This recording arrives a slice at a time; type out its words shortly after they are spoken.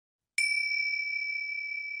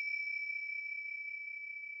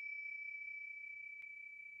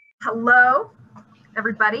Hello,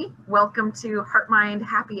 everybody. Welcome to HeartMind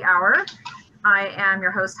Happy Hour. I am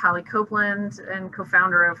your host, Holly Copeland, and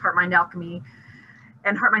co-founder of HeartMind Alchemy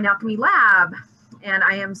and HeartMind Alchemy Lab. And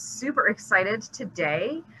I am super excited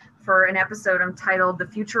today for an episode entitled The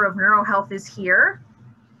Future of NeuroHealth is Here.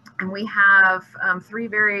 And we have three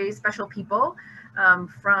very special people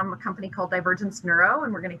from a company called Divergence Neuro,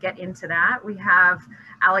 and we're going to get into that. We have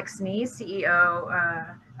Alex Nee,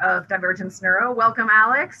 CEO of Divergence Neuro. Welcome,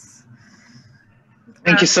 Alex.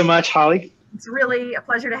 Thank you so much, Holly. It's really a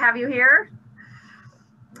pleasure to have you here.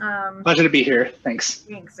 Pleasure to be here. Thanks.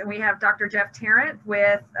 Thanks. And we have Dr. Jeff Tarrant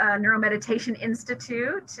with Neuromeditation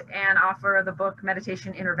Institute and author of the book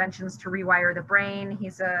Meditation Interventions to Rewire the Brain.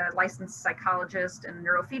 He's a licensed psychologist and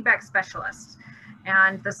neurofeedback specialist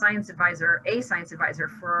and a science advisor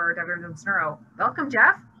for Divergence Neuro. Welcome,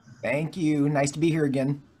 Jeff. Thank you. Nice to be here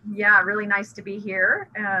again. Yeah, really nice to be here.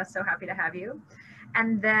 So happy to have you.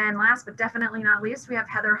 And then last but definitely not least, we have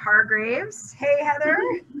Heather Hargraves. Hey, Heather.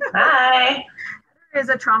 Hi. Is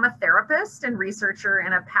a trauma therapist and researcher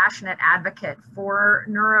and a passionate advocate for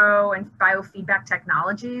neuro and biofeedback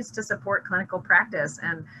technologies to support clinical practice.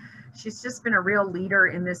 And she's just been a real leader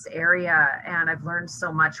in this area. And I've learned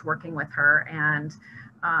so much working with her and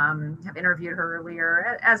have interviewed her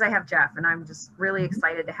earlier, as I have Jeff. And I'm just really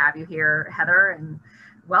excited to have you here, Heather, and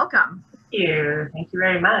welcome. Thank you. Thank you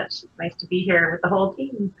very much. It's nice to be here with the whole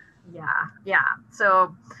team. Yeah.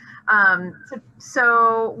 So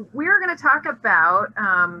we're going to talk about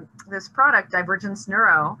this product, Divergence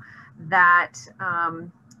Neuro, that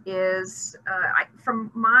is,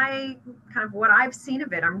 from my kind of what I've seen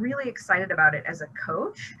of it, I'm really excited about it as a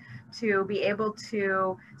coach to be able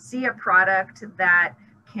to see a product that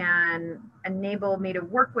can enable me to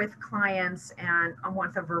work with clients and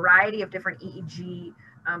with a variety of different EEG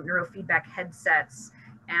neurofeedback headsets.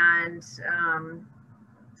 And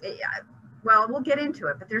well, we'll get into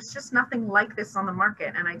it, but there's just nothing like this on the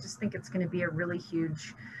market. And I just think it's going to be a really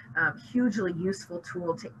hugely useful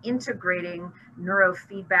tool to integrating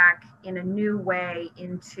neurofeedback in a new way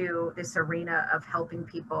into this arena of helping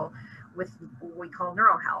people with what we call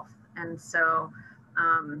neurohealth. And so,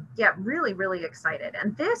 yeah, really, really excited.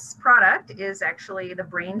 And this product is actually the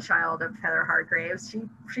brainchild of Heather Hargraves.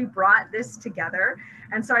 She brought this together.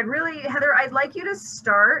 And so Heather, I'd like you to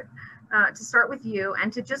start with you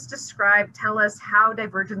and to just tell us how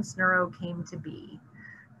Divergence Neuro came to be.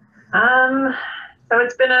 So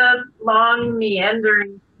it's been a long,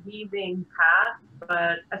 meandering, weaving path,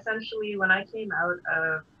 but essentially when I came out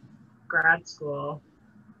of grad school,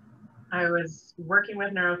 I was working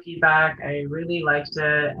with neurofeedback. I really liked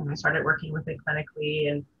it, and I started working with it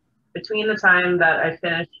clinically. And between the time that I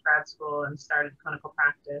finished grad school and started clinical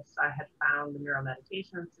practice, I had found the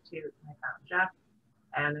Neuromeditation Institute, and I found Jeff.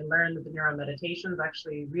 And I learned that the neuromeditations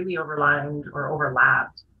actually really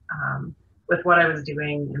overlapped with what I was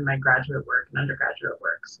doing in my graduate work and undergraduate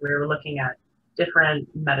work. So we were looking at different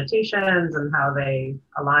meditations and how they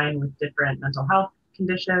align with different mental health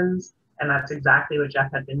conditions. And that's exactly what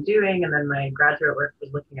Jeff had been doing. And then my graduate work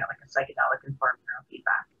was looking at like a psychedelic informed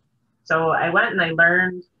neurofeedback. So I went and I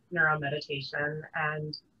learned neuromeditation,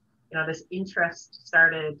 and this interest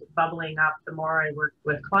started bubbling up the more I worked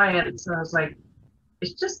with clients. And I was like,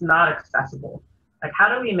 it's just not accessible. Like,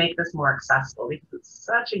 how do we make this more accessible? Because it's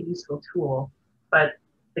such a useful tool, but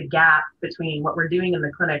the gap between what we're doing in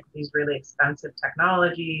the clinic with these really expensive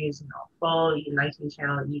technologies, full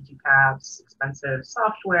 19-channel EEG cabs, expensive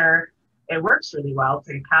software, it works really well. It's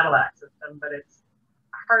like a Cadillac system, but it's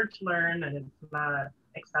hard to learn and it's not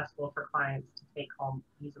accessible for clients to take home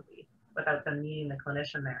easily without them needing the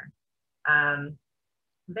clinician there.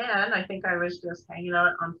 Then I think I was just hanging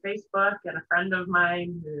out on Facebook, and a friend of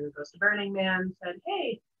mine who goes to Burning Man said,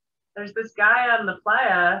 hey, there's this guy on the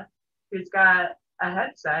playa who's got a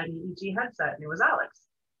headset, an EEG headset, and it was Alex.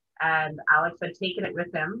 And Alex had taken it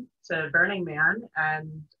with him to Burning Man,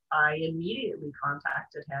 and I immediately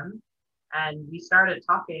contacted him, and we started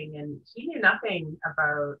talking, and he knew nothing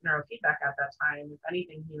about neurofeedback at that time. If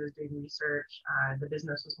anything, he was doing research. The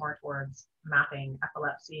business was more towards mapping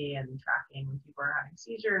epilepsy and tracking when people are having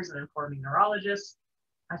seizures and informing neurologists.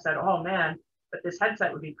 I said, oh man, but this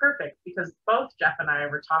headset would be perfect, because both Jeff and I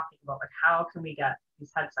were talking about like, how can we get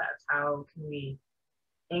these headsets? How can we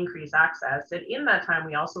increase access? And in that time,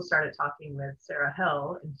 we also started talking with Sarah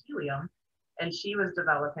Hill in Helium, and she was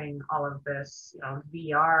developing all of this,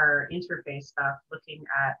 VR interface stuff, looking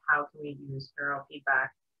at how can we use neurofeedback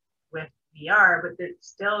with VR, but there's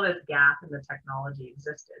still this gap in the technology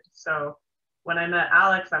existed. So when I met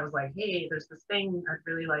Alex, I was like, hey, there's this thing I'd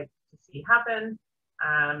really like to see happen.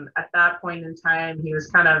 At that point in time, he was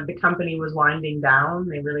the company was winding down.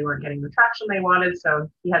 They really weren't getting the traction they wanted. So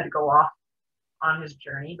he had to go off on his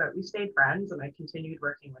journey, but we stayed friends, and I continued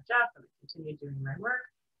working with Jeff, and I continued doing my work.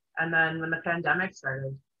 And then when the pandemic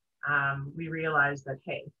started, we realized that,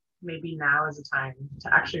 hey, maybe now is the time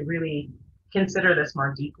to actually really consider this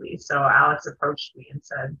more deeply. So Alex approached me and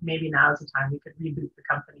said, maybe now is the time we could reboot the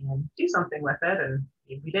company and do something with it. And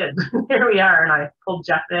we did. Here we are. And I pulled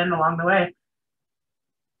Jeff in along the way.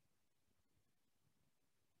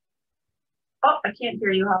 Oh, I can't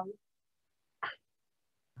hear you, Holly.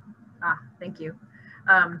 Thank you.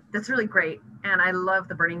 That's really great. And I love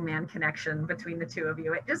the Burning Man connection between the two of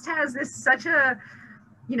you. It just has such a,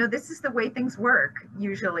 this is the way things work.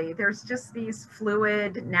 Usually there's just these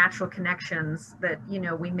fluid, natural connections that,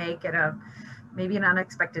 we make at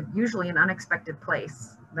usually an unexpected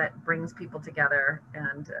place that brings people together.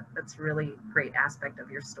 And that's really great aspect of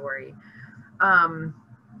your story.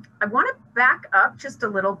 I want to back up just a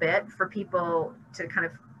little bit for people to kind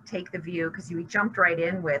of take the view, because you jumped right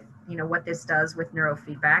in with, what this does with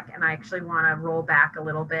neurofeedback. And I actually want to roll back a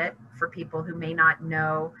little bit for people who may not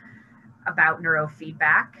know about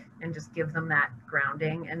neurofeedback and just give them that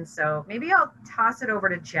grounding. And so maybe I'll toss it over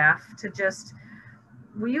to Jeff to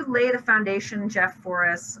will you lay the foundation, Jeff, for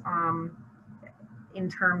us in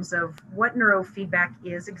terms of what neurofeedback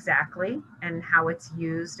is exactly and how it's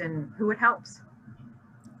used and who it helps?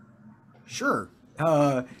 Sure.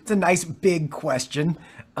 It's a nice big question.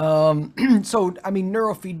 So,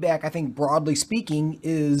 neurofeedback, I think broadly speaking,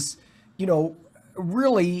 is,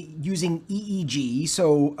 really using EEG,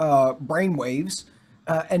 so brain waves,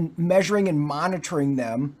 and measuring and monitoring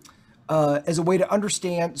them as a way to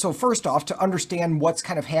understand. So first off, to understand what's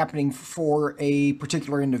kind of happening for a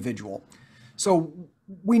particular individual. So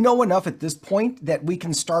we know enough at this point that we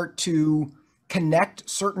can start to connect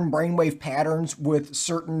certain brainwave patterns with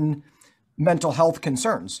certain mental health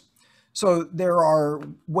concerns. So there are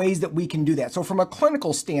ways that we can do that. So from a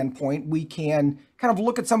clinical standpoint, we can kind of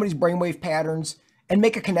look at somebody's brainwave patterns and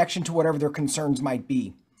make a connection to whatever their concerns might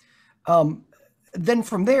be. Then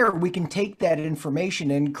from there, we can take that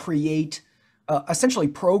information and create essentially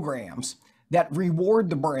programs that reward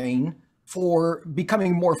the brain for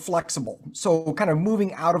becoming more flexible. So kind of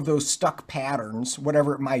moving out of those stuck patterns,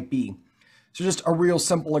 whatever it might be. So just a real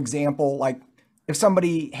simple example, like if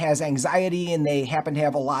somebody has anxiety and they happen to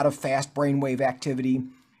have a lot of fast brainwave activity,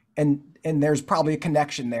 and there's probably a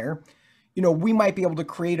connection there, we might be able to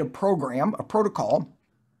create a program, a protocol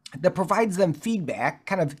that provides them feedback,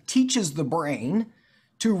 kind of teaches the brain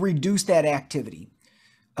to reduce that activity.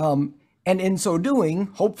 And in so doing,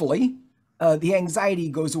 hopefully, the anxiety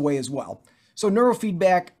goes away as well. So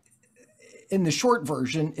neurofeedback, in the short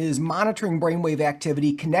version, is monitoring brainwave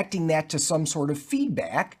activity, connecting that to some sort of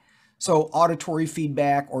feedback. So auditory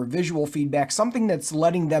feedback or visual feedback, something that's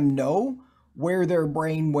letting them know where their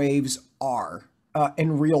brain waves are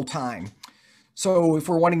in real time. So if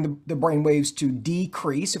we're wanting the brain waves to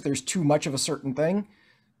decrease, if there's too much of a certain thing,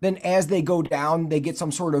 then as they go down, they get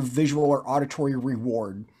some sort of visual or auditory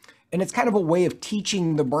reward. And it's kind of a way of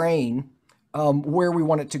teaching the brain where we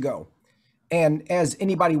want it to go. And as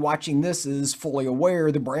anybody watching this is fully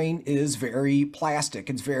aware, the brain is very plastic.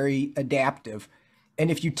 It's very adaptive. And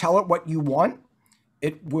if you tell it what you want,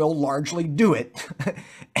 it will largely do it.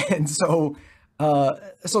 And so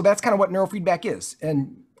that's kind of what neurofeedback is.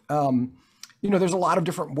 And, there's a lot of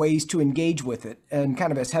different ways to engage with it. And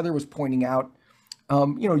kind of as Heather was pointing out,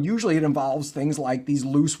 usually it involves things like these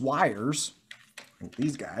loose wires, like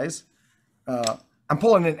these guys. I'm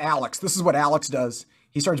pulling in Alex. This is what Alex does.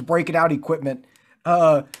 He starts breaking out equipment.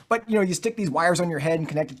 But you stick these wires on your head and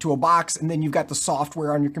connect it to a box, and then you've got the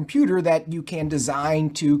software on your computer that you can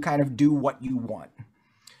design to kind of do what you want.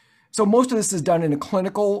 So most of this is done in a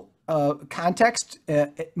clinical context,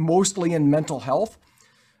 mostly in mental health.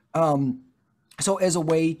 So as a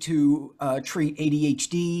way to treat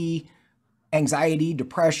ADHD, anxiety,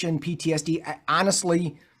 depression, PTSD,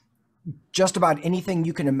 honestly, just about anything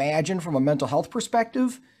you can imagine from a mental health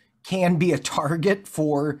perspective can be a target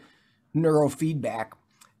for neurofeedback.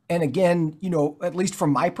 And again, at least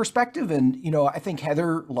from my perspective, and, I think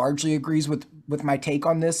Heather largely agrees with my take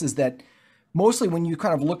on this, is that mostly when you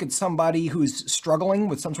kind of look at somebody who's struggling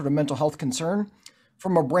with some sort of mental health concern,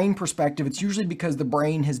 from a brain perspective, it's usually because the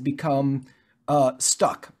brain has become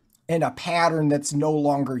stuck in a pattern that's no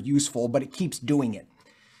longer useful, but it keeps doing it.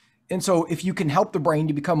 And so if you can help the brain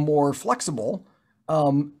to become more flexible,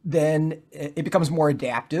 then it becomes more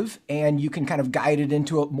adaptive, and you can kind of guide it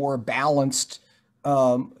into a more balanced,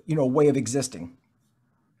 way of existing.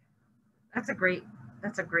 That's a great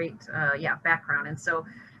background. And so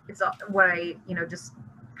it's what I, just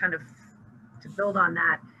kind of to build on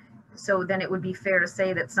that. So then it would be fair to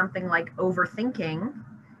say that something like overthinking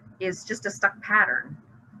is just a stuck pattern,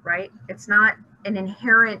 right? It's not an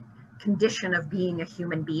inherent condition of being a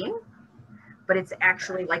human being, but it's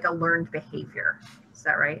actually like a learned behavior. Is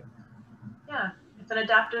that right? Yeah, it's an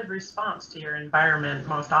adaptive response to your environment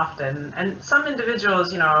most often. And some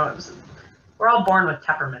individuals, we're all born with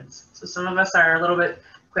temperaments. So some of us are a little bit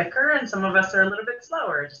quicker and some of us are a little bit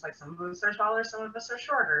slower, just like some of us are taller, some of us are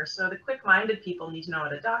shorter. So the quick-minded people need to know how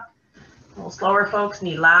to duck. Well, slower folks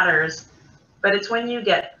need ladders. But it's when you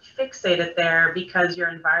get fixated there because your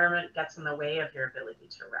environment gets in the way of your ability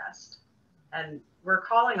to rest. And we're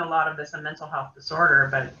calling a lot of this a mental health disorder,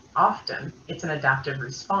 but often it's an adaptive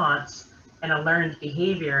response and a learned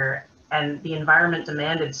behavior. And the environment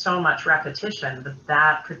demanded so much repetition that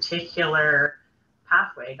that particular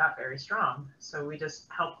pathway got very strong. So we just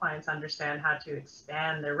help clients understand how to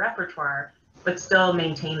expand their repertoire, but still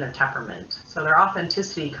maintain their temperament. So their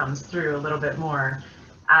authenticity comes through a little bit more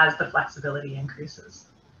as the flexibility increases.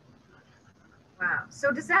 Wow.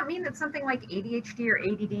 So does that mean that something like ADHD or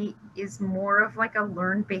ADD is more of like a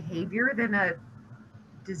learned behavior than a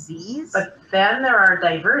disease? But then there are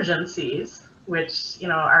divergencies, which,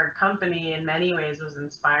 our company in many ways was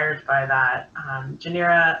inspired by that.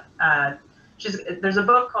 Janira, there's a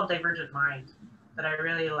book called Divergent Mind that I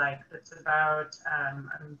really like. It's about,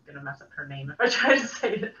 I'm going to mess up her name if I try to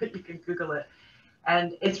say it, but you can Google it.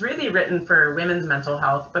 And it's really written for women's mental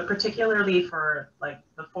health, but particularly for like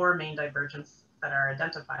the 4 main divergences that are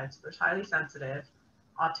identified. So there's highly sensitive,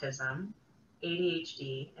 autism,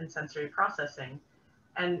 ADHD, and sensory processing.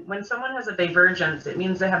 And when someone has a divergence, it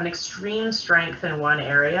means they have an extreme strength in one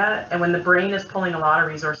area. And when the brain is pulling a lot of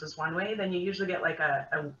resources one way, then you usually get like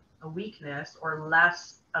a weakness or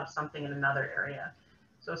less of something in another area.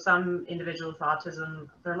 So some individuals with autism,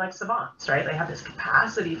 they're like savants, right? They have this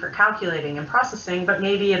capacity for calculating and processing, but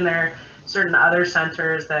maybe in their certain other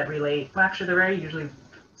centers that relate, well, actually they're very usually,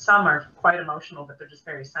 some are quite emotional, but they're just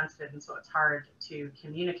very sensitive. And so it's hard to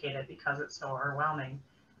communicate it because it's so overwhelming.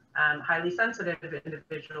 Highly sensitive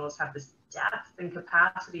individuals have this depth and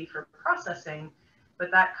capacity for processing,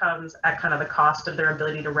 but that comes at kind of the cost of their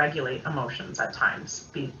ability to regulate emotions at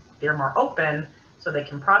times. They're more open, so they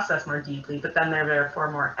can process more deeply, but then they're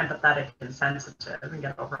therefore more empathetic and sensitive and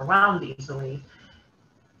get overwhelmed easily.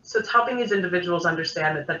 So it's helping these individuals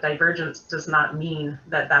understand that divergence does not mean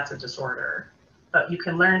that that's a disorder, but you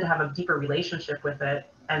can learn to have a deeper relationship with it.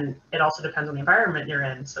 And it also depends on the environment you're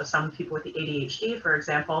in. So some people with the ADHD, for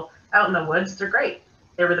example, out in the woods, they're great.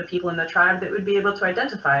 They were the people in the tribe that would be able to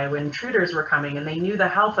identify when intruders were coming, and they knew the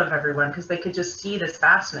health of everyone because they could just see this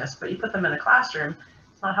vastness. But you put them in a classroom,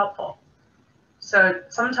 it's not helpful. So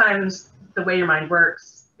sometimes the way your mind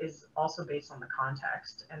works is also based on the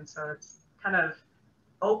context. And so it's kind of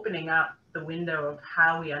opening up the window of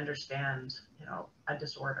how we understand, a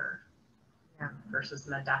disorder versus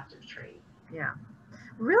an adaptive trait. Yeah.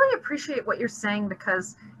 Really appreciate what you're saying,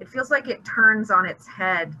 because it feels like it turns on its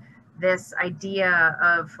head this idea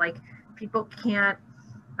of like people can't,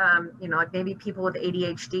 like maybe people with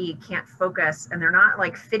ADHD can't focus and they're not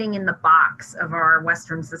like fitting in the box of our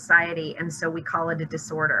Western society. And so we call it a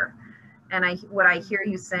disorder. And what I hear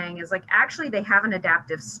you saying is like, actually they have an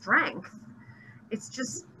adaptive strength. It's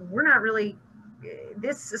just, we're not really,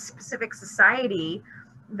 this is a specific society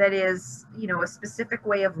that is, a specific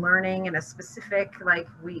way of learning and a specific,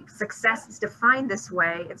 success is defined this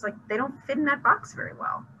way. It's like, they don't fit in that box very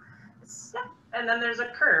well. And then there's a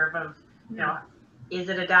curve of, is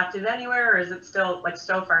it adaptive anywhere, or is it still like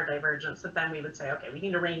so far divergence that then we would say, okay, we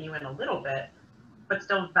need to rein you in a little bit, but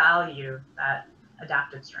still value that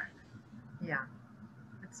adaptive strength. Yeah,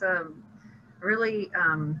 it's really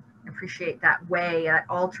appreciate that way, that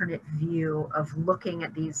alternate view of looking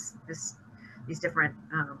at these different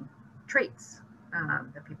traits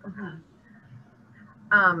that people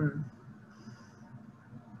have.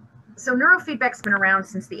 So neurofeedback's been around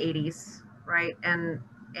since the 80s, right?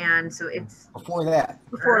 And so it's before that.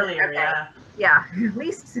 Earlier, okay. Yeah, at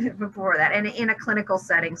least before that, and in a clinical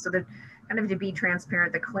setting. So that kind of, to be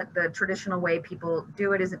transparent, the traditional way people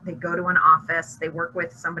do it is that they go to an office, they work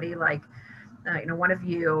with somebody like one of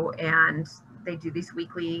you, and they do these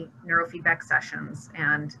weekly neurofeedback sessions,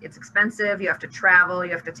 and it's expensive. You have to travel,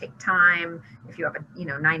 you have to take time. If you have a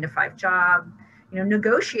 9-to-5 job,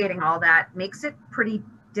 negotiating all that makes it pretty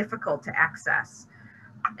difficult to access.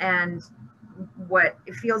 And what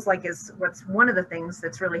it feels like is what's one of the things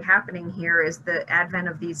that's really happening here is the advent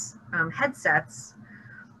of these headsets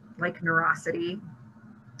like Neurosity,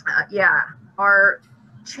 are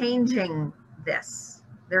changing this.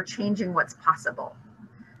 They're changing what's possible.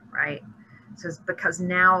 So it's because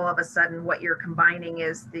now all of a sudden what you're combining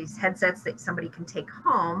is these headsets that somebody can take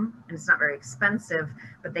home, and it's not very expensive,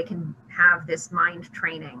 but they can have this mind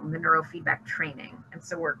training, the neurofeedback training. And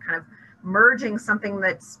so we're kind of merging something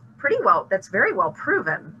that's that's very well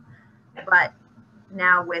proven, but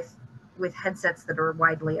now with headsets that are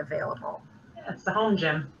widely available. Yeah, it's the home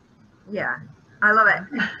gym. Yeah, I love it.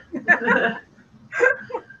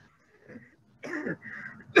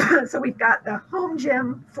 So we've got the home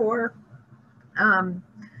gym for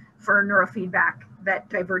neurofeedback that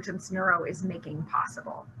Divergence Neuro is making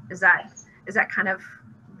possible. Is that kind of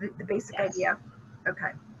the basic idea?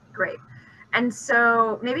 Okay, great. And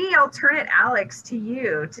so maybe I'll turn it, Alex, to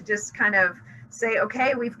you to just kind of say,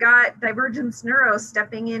 okay, we've got Divergence Neuro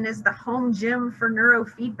stepping in as the home gym for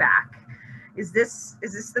neurofeedback. Is this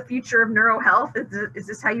the future of NeuroHealth? Is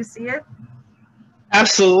this how you see it?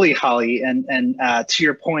 Absolutely, Holly. And to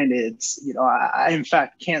your point, it's, I in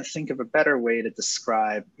fact can't think of a better way to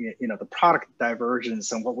describe, the product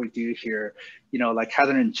Divergence and what we do here. Like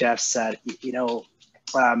Heather and Jeff said,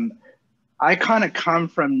 I kind of come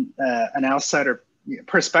from an outsider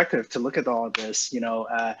perspective to look at all of this,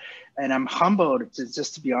 and I'm humbled,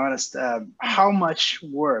 just to be honest, how much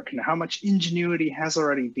work and how much ingenuity has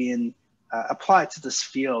already been applied to this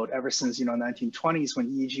field ever since 1920s when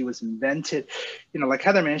EEG was invented. Like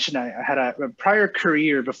Heather mentioned, I had a prior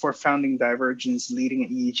career before founding Divergence, leading an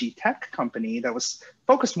EEG tech company that was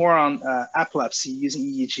focused more on epilepsy, using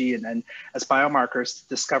EEG and as biomarkers to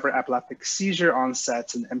discover epileptic seizure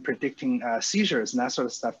onsets and predicting seizures and that sort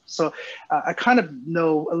of stuff. So I kind of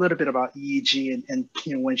know a little bit about EEG, and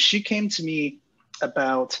when she came to me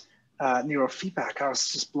about neurofeedback, I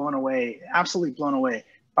was just blown away, absolutely blown away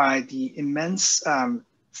by the immense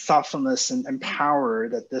thoughtfulness and power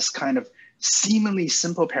that this kind of seemingly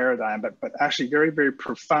simple paradigm, but actually very, very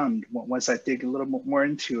profound once I dig a little more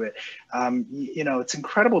into it. It's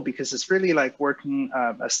incredible because it's really like working,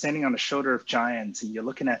 standing on the shoulder of giants, and you're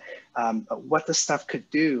looking at what this stuff could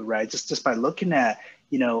do, right? Just by looking at,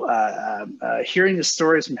 hearing the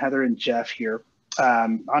stories from Heather and Jeff here,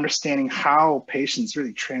 understanding how patients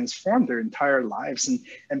really transform their entire lives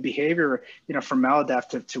and behavior, from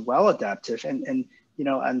maladaptive to well-adaptive, and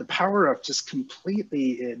the power of just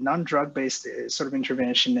completely non-drug-based sort of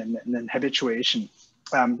intervention and then habituation.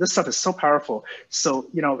 This stuff is so powerful. So,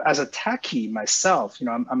 as a techie myself,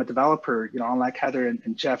 I'm a developer, unlike Heather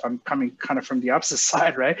and Jeff, I'm coming kind of from the opposite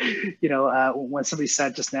side, right? When somebody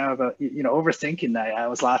said just now about, overthinking, I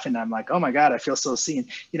was laughing. I'm like, oh my God, I feel so seen,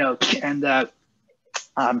 and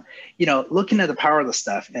looking at the power of the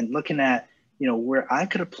stuff and looking at, where I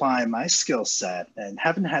could apply my skill set and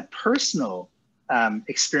having had personal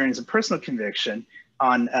experience and personal conviction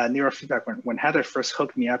on neurofeedback when Heather first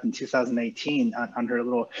hooked me up in 2018 on her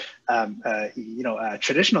little,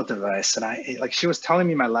 traditional device. And she was telling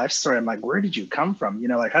me my life story. I'm like, where did you come from?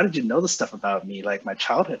 How did you know the stuff about me? Like my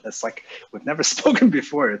childhood, that's like, we've never spoken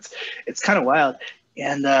before. It's kind of wild.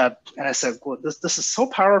 And I said, well, this is so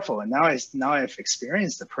powerful. And now I've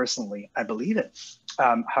experienced it personally. I believe it.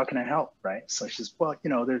 How can I help? Right. So she says, well,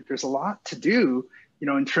 there's a lot to do,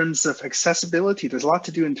 in terms of accessibility. There's a lot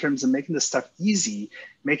to do in terms of making this stuff easy,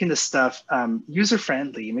 making this stuff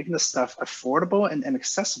user-friendly, making this stuff affordable and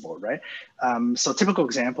accessible, right? So typical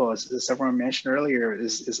example, as everyone mentioned earlier,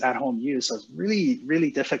 is at-home use. So it's really, really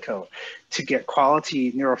difficult to get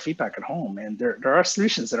quality neurofeedback at home. And there are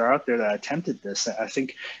solutions that are out there that attempted this. I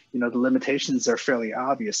think, the limitations are fairly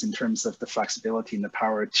obvious in terms of the flexibility and the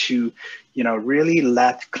power to, really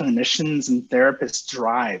let clinicians and therapists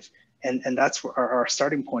drive. And that's where our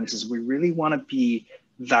starting point is we really want to be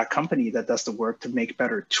that company that does the work to make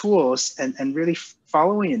better tools and really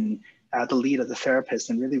following the lead of the therapist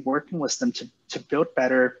and really working with them to build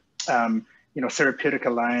better, therapeutic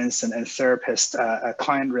alliance and therapist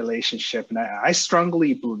client relationship. And I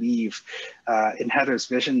strongly believe in Heather's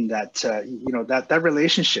vision that, that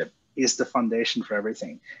relationship is the foundation for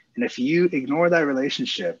everything. And if you ignore that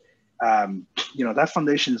relationship, that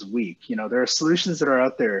foundation is weak. There are solutions that are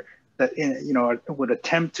out there that would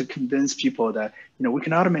attempt to convince people that we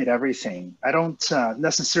can automate everything. I don't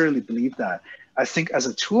necessarily believe that. I think as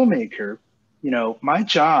a tool maker, my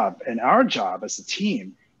job and our job as a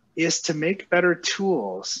team is to make better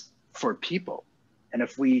tools for people. And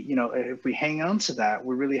if we hang on to that,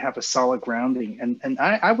 we really have a solid grounding. And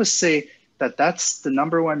I would say that that's the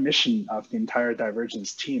number one mission of the entire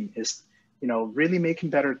Divergence team is really making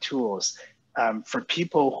better tools for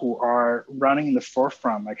people who are running in the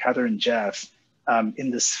forefront, like Heather and Jeff,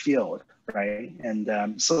 in this field, right?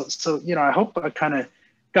 And so I hope I kind of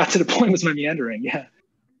got to the point with my meandering. Yeah.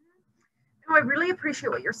 I really appreciate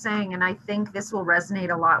what you're saying, and I think this will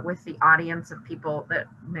resonate a lot with the audience of people that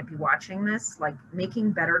might be watching this, like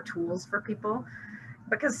making better tools for people,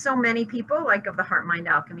 because so many people, like of the HeartMind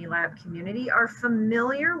Alchemy Lab community, are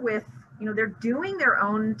familiar with, they're doing their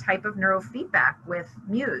own type of neurofeedback with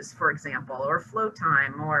Muse, for example, or Flow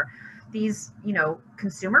Time, or these,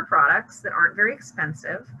 consumer products that aren't very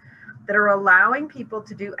expensive, that are allowing people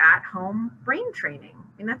to do at-home brain training.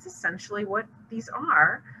 I mean, that's essentially what these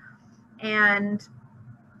are. And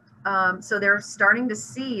so they're starting to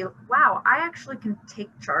see, wow, I actually can take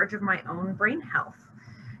charge of my own brain health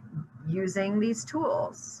using these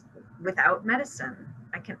tools without medicine.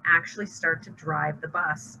 I can actually start to drive the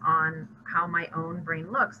bus on how my own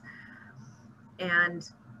brain looks. And,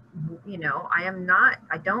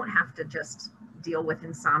 I don't have to just deal with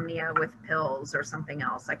insomnia with pills or something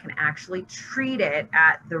else. I can actually treat it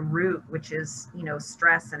at the root, which is,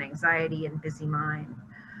 stress and anxiety and busy mind.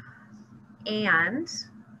 And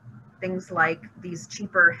things like these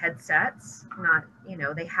cheaper headsets,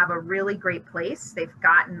 they have a really great place. They've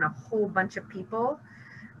gotten a whole bunch of people.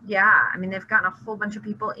 Yeah, I mean, they've gotten a whole bunch of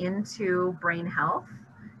people into brain health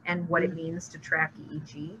and what it means to track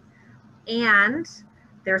EEG. And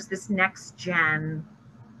there's this next gen,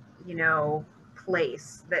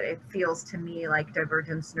 place that it feels to me like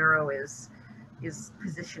Divergence Neuro is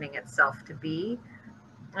positioning itself to be.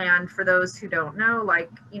 And for those who don't know,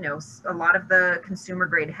 a lot of the consumer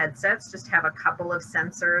grade headsets just have a couple of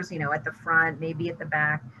sensors, at the front, maybe at the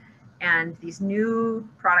back. And these new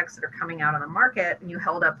products that are coming out on the market, and you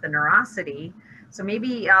held up the Neurosity. So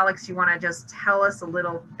maybe, Alex, you want to just tell us a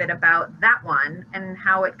little bit about that one and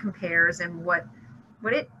how it compares and what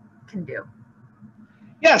it can do.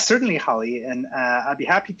 Yeah, certainly, Holly, and I'd be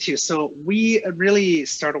happy to. So we really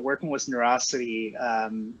started working with Neurosity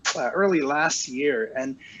early last year,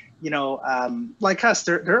 and like us,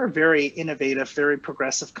 they're a very innovative, very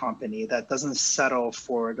progressive company that doesn't settle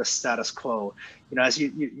for the status quo. As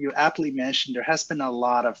you aptly mentioned, there has been a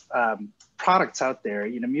lot of products out there.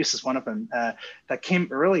 Muse is one of them that came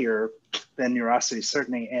earlier than Neurosity,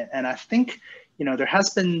 certainly, and I think there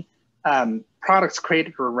has been products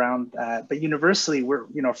created around that, but universally,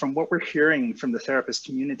 from what we're hearing from the therapist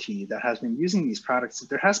community that has been using these products,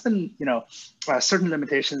 there has been certain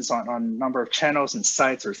limitations on number of channels and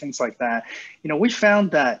sites or things like that. We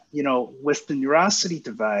found that with the Neurosity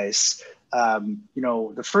device,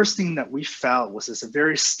 the first thing that we felt was it's a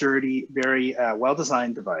very sturdy, very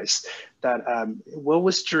well-designed device that will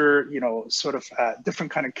withstand, sort of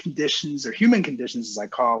different kind of conditions or human conditions, as I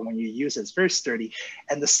call it, when you use it. It's very sturdy.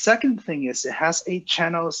 And the second thing is it has 8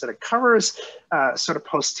 channels that it covers sort of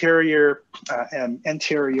posterior and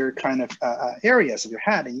anterior kind of areas of your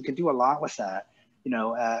head, and you can do a lot with that.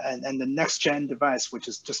 And the next gen device, which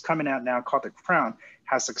is just coming out now, called the Crown,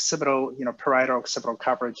 has occipital, parietal occipital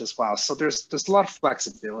coverage as well. So there's a lot of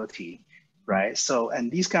flexibility, right? So,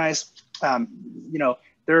 and these guys,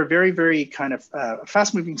 they're a very, very kind of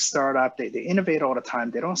fast-moving startup. They innovate all the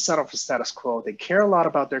time. They don't settle for status quo. They care a lot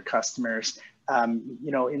about their customers,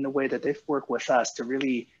 in the way that they've worked with us to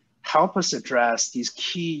really help us address these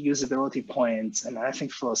key usability points. And I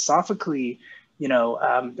think philosophically,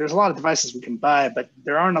 there's a lot of devices we can buy, but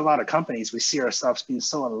there aren't a lot of companies we see ourselves being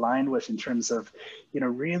so aligned with in terms of,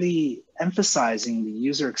 really emphasizing the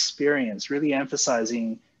user experience, really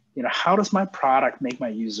emphasizing, how does my product make my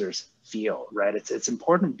users feel, right? It's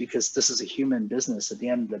important because this is a human business at the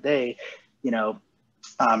end of the day.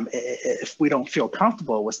 If we don't feel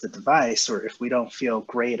comfortable with the device, or if we don't feel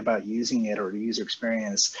great about using it or the user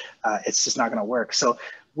experience, it's just not going to work. So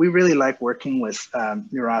we really like working with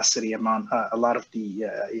Neurosity among a lot of the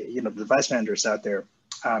device vendors out there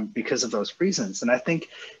because of those reasons. And I think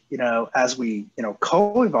as we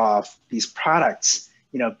co-evolve these products,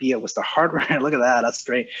 be it with the hardware, look at that, that's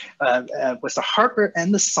great, with the hardware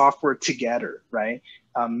and the software together, right?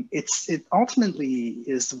 It ultimately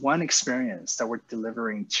is one experience that we're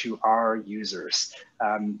delivering to our users,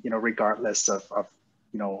 regardless of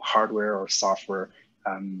hardware or software.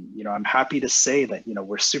 I'm happy to say that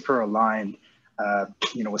we're super aligned,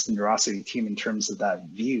 with the Neurosity team in terms of that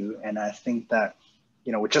view, and I think that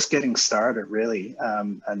we're just getting started, really,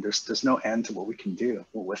 and there's no end to what we can do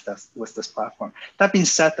with this platform. That being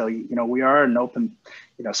said, though, we are an open,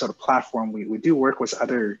 sort of platform. We do work with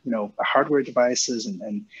other, hardware devices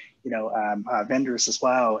and vendors as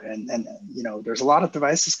well, and there's a lot of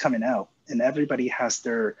devices coming out, and everybody has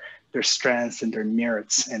their strengths and their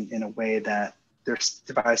merits, and in a way that their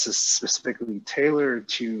devices specifically tailored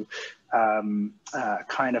to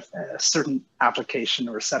kind of a certain application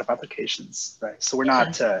or a set of applications, right? So we're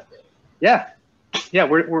not, yeah. Yeah,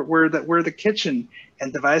 we're the kitchen,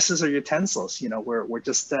 and devices are utensils. You know, we're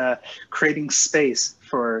just creating space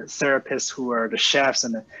for therapists who are the chefs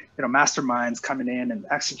and the, you know, masterminds coming in and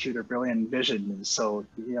execute a brilliant vision. And so,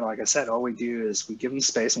 you know, like I said, all we do is we give them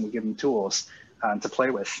space and we give them tools to play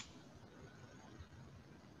with.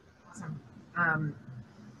 Awesome.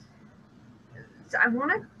 So I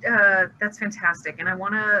want to, that's fantastic. And I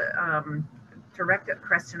want to direct a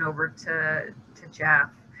question over to Jeff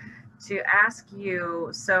to ask you.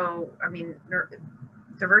 So, I mean,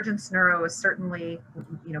 Divergence Neuro is certainly,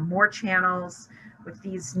 you know, more channels with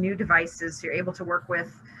these new devices. You're able to work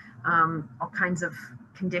with all kinds of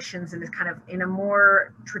conditions in this kind of, in a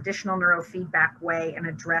more traditional neurofeedback way and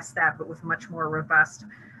address that, but with much more robust.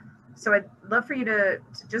 So I'd love for you to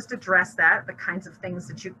just address that, the kinds of things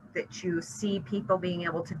that you see people being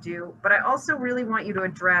able to do. But I also really want you to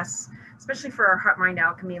address, especially for our HeartMind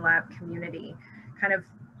Alchemy Lab community, kind of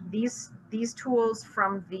these tools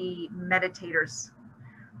from the meditators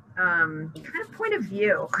kind of point of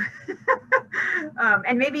view.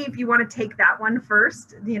 And maybe if you want to take that one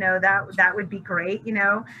first, you know, that would be great. You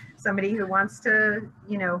know, somebody who wants to,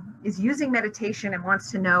 you know, is using meditation and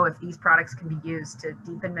wants to know if these products can be used to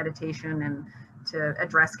deepen meditation and to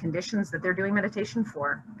address conditions that they're doing meditation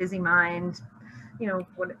for, busy mind, you know,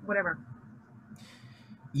 whatever.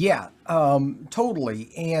 Yeah,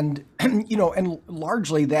 totally. And, you know, and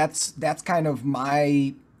largely that's kind of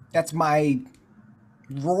my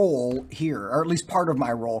role here, or at least part of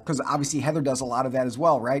my role, because obviously Heather does a lot of that as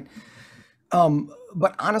well, right?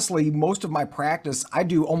 But honestly, most of my practice, I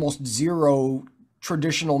do almost zero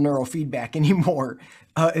traditional neurofeedback anymore.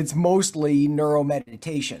 It's mostly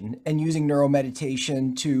neuromeditation and using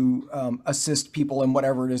neuromeditation to assist people in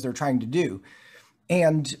whatever it is they're trying to do.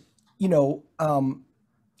 And,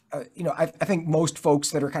 I think most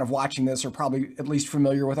folks that are kind of watching this are probably at least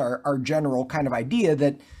familiar with our general kind of idea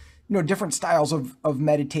that, you know, different styles of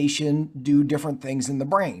meditation do different things in the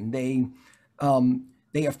brain.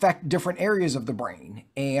 They affect different areas of the brain,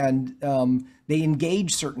 and they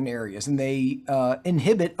engage certain areas, and they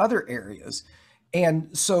inhibit other areas.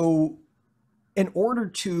 And so in order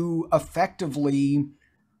to effectively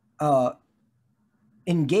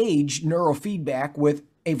engage neurofeedback with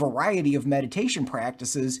a variety of meditation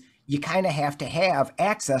practices, you kind of have to have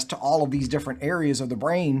access to all of these different areas of the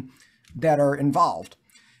brain that are involved.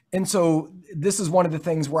 And so this is one of the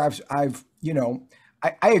things where I've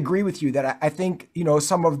I agree with you that I think, you know,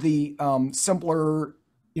 some of the simpler,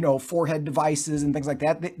 you know, forehead devices and things like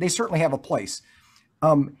that, they certainly have a place.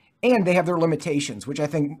 And they have their limitations, which I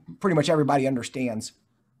think pretty much everybody understands.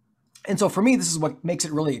 And so for me, this is what makes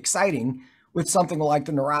it really exciting with something like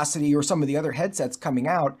the Neurosity or some of the other headsets coming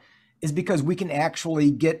out, is because we can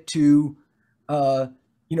actually get to,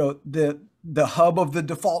 the hub of the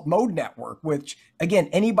default mode network, which again,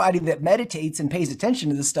 anybody that meditates and pays attention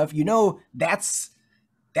to this stuff, you know, that's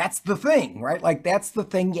the thing, right? Like that's the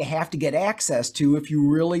thing you have to get access to if you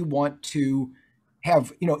really want to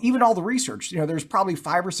have, you know, even all the research, you know, there's probably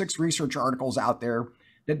 5 or 6 research articles out there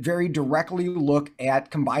that very directly look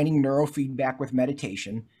at combining neurofeedback with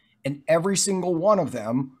meditation. And every single one of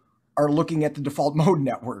them are looking at the default mode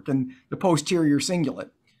network and the posterior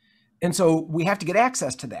cingulate. And so we have to get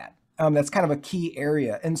access to that. That's kind of a key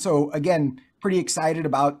area. And so again, pretty excited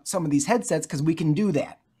about some of these headsets because we can do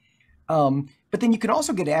that. But then you can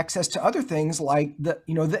also get access to other things like the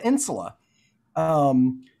insula.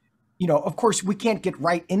 Of course, we can't get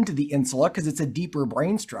right into the insula because it's a deeper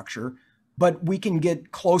brain structure, but we can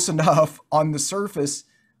get close enough on the surface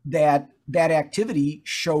that activity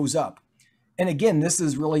shows up. And again, this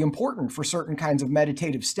is really important for certain kinds of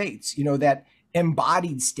meditative states, you know, that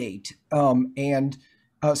embodied state and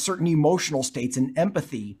certain emotional states and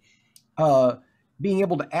empathy, being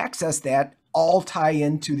able to access that all tie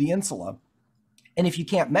into the insula. And if you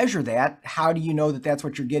can't measure that, how do you know that that's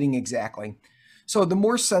what you're getting exactly? So the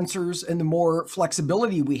more sensors and the more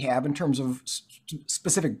flexibility we have in terms of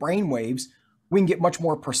specific brain waves, we can get much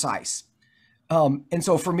more precise. And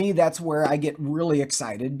so for me, that's where I get really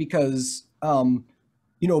excited because,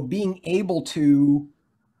 being able to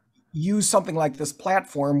use something like this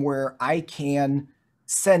platform where I can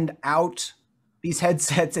send out these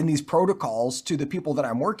headsets and these protocols to the people that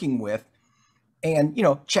I'm working with and, you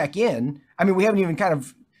know, check in. I mean, we haven't even kind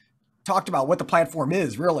of talked about what the platform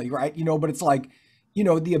is really, right? You know, but it's like, you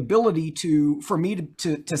know, the ability for me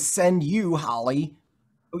to send you, Holly,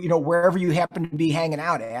 you know, wherever you happen to be hanging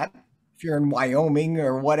out at, if you're in Wyoming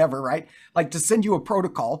or whatever, right? Like to send you a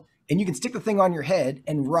protocol and you can stick the thing on your head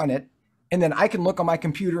and run it. And then I can look on my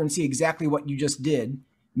computer and see exactly what you just did,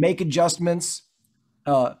 make adjustments.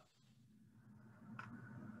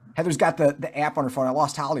 Heather's got the app on her phone. I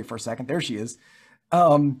lost Holly for a second. There she is.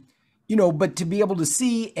 But to be able to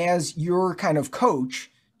see as your kind of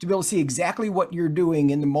coach, to be able to see exactly what you're doing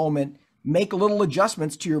in the moment, make little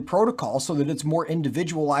adjustments to your protocol so that it's more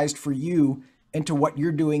individualized for you and to what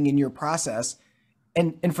you're doing in your process.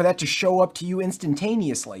 And for that to show up to you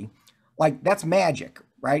instantaneously, like that's magic,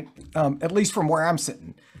 right? At least from where I'm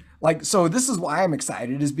sitting. Like, so this is why I'm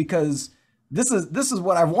excited, is because this is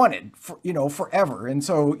what I've wanted for, forever. And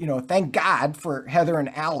so, thank God for Heather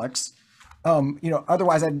and Alex.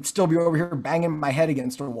 Otherwise I'd still be over here banging my head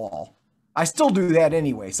against a wall. I still do that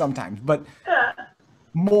anyway sometimes, but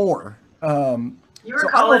more. You were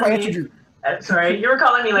calling me. Sorry, you were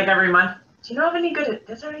calling me like every month. Do you know of any good?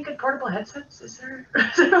 Is there any good portable headsets? Is there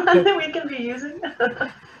one that we can be using?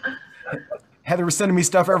 Heather was sending me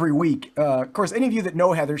stuff every week. Of course, any of you that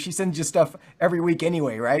know Heather, she sends you stuff every week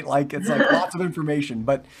anyway, right? Like it's like lots of information.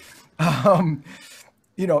 But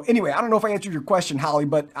anyway, I don't know if I answered your question, Holly,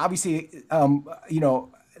 but obviously,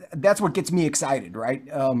 that's what gets me excited, right?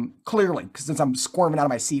 Clearly, because since I'm squirming out of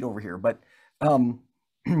my seat over here, but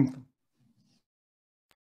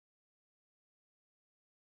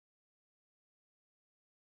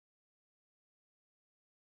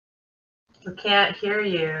We can't hear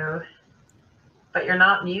you, but you're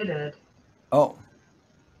not muted. Oh.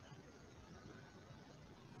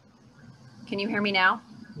 Can you hear me now?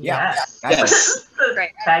 Yeah. Yes. The Great.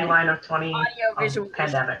 tagline of 20 Audio, visual,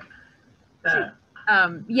 pandemic.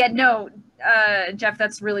 Jeff,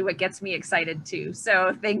 that's really what gets me excited too.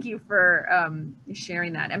 So thank you for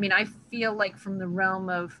sharing that. I mean, I feel like from the realm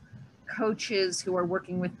of coaches who are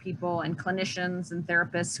working with people and clinicians and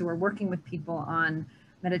therapists who are working with people on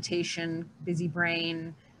meditation, busy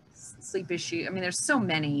brain, sleep issue. I mean, there's so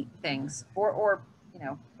many things, or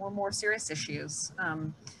more serious issues.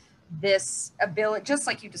 This ability, just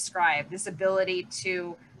like you described, this ability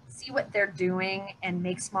to see what they're doing and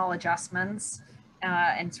make small adjustments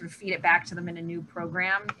and sort of feed it back to them in a new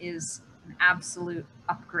program is an absolute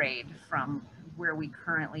upgrade from where we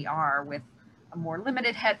currently are with a more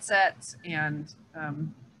limited headset and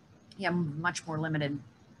much more limited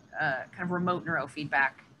kind of remote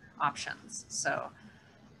neurofeedback options. So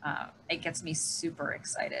it gets me super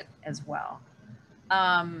excited as well.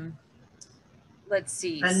 Let's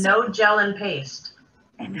see. And no gel and paste.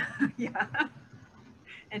 And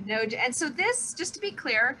and so this, just to be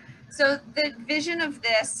clear, so the vision of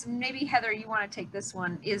this, maybe Heather, you want to take this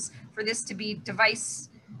one, is for this to be device,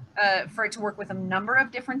 for it to work with a number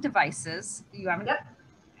of different devices. You haven't,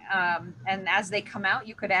 and as they come out,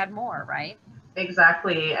 you could add more, right?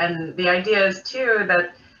 Exactly. And the idea is too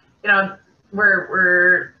that,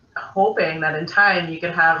 we're hoping that in time you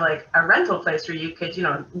could have like a rental place where you could,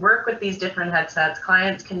 work with these different headsets.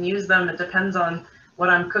 Clients can use them. It depends on what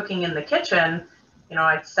I'm cooking in the kitchen.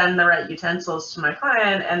 I'd send the right utensils to my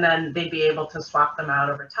client and then they'd be able to swap them out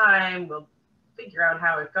over time. We'll figure out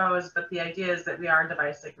how it goes. But the idea is that we are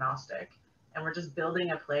device agnostic and we're just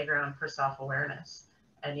building a playground for self-awareness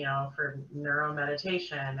and, for neuro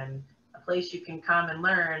meditation and a place you can come and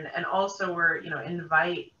learn. And also we're,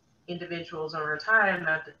 invite individuals over time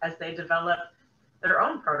as they develop their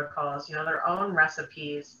own protocols, their own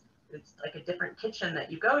recipes. It's like a different kitchen that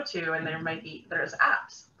you go to, and there's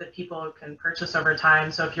apps that people can purchase over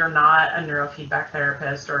time. So if you're not a neurofeedback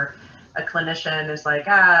therapist or a clinician is like,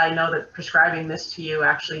 I know that prescribing this to you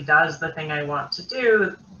actually does the thing I want to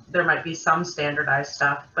do, there might be some standardized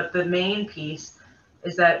stuff. But the main piece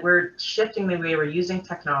is that we're shifting the way we're using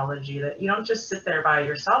technology, that you don't just sit there by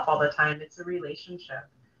yourself all the time. It's a relationship.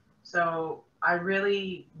 So I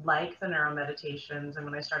really like the neuro meditations. And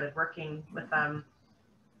when I started working with them,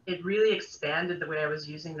 it really expanded the way I was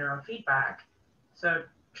using neurofeedback. So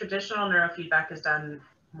traditional neurofeedback is done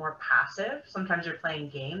more passive. Sometimes you're playing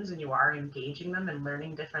games and you are engaging them and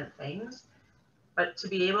learning different things. But to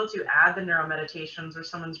be able to add the neuro meditations where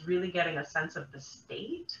someone's really getting a sense of the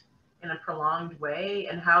state in a prolonged way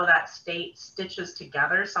and how that state stitches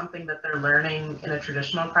together something that they're learning in a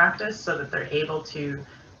traditional practice so that they're able to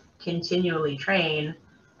continually train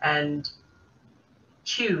and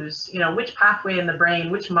choose, which pathway in the brain,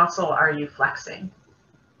 which muscle are you flexing?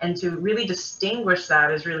 And to really distinguish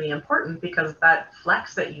that is really important because that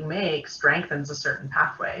flex that you make strengthens a certain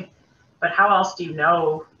pathway. But how else do you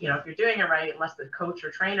know, if you're doing it right, unless the coach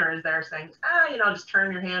or trainer is there saying, just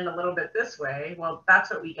turn your hand a little bit this way. Well,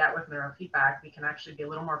 that's what we get with neurofeedback. We can actually be a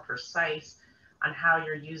little more precise on how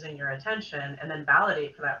you're using your attention and then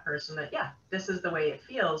validate for that person that, this is the way it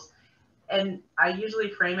feels. And I usually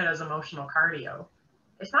frame it as emotional cardio.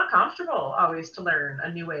 it's not comfortable always to learn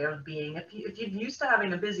a new way of being. If you're used to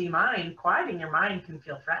having a busy mind, quieting your mind can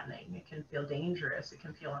feel threatening. It can feel dangerous. It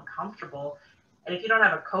can feel uncomfortable. And if you don't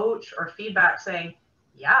have a coach or feedback saying,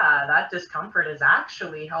 yeah, that discomfort is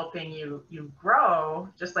actually helping you grow,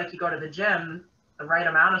 just like you go to the gym, the right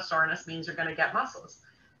amount of soreness means you're going to get muscles.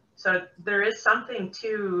 So there is something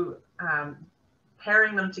to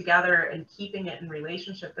pairing them together and keeping it in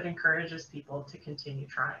relationship that encourages people to continue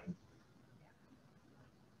trying.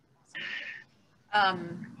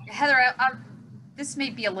 Heather, this may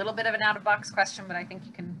be a little bit of an out-of-box question, but I think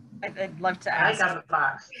you can, I'd love to ask. I got a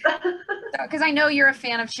box. Because I know you're a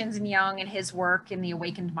fan of Shinzen Young and his work in the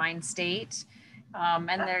awakened mind state. And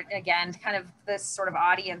there, again, kind of this sort of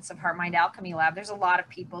audience of HeartMind Alchemy Lab, there's a lot of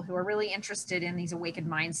people who are really interested in these awakened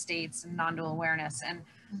mind states and non-dual awareness. And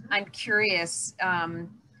I'm curious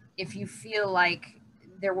if you feel like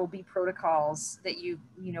there will be protocols that you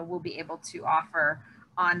will be able to offer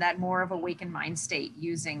on that more of awakened mind state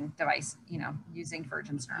using using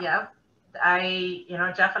Divergence Neuro. Yeah,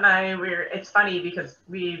 Jeff and I, it's funny because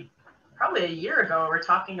we probably a year ago were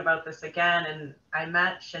talking about this again, and I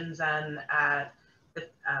met Shinzen at the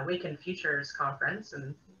Awakened Futures conference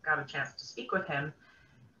and got a chance to speak with him.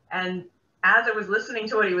 And as I was listening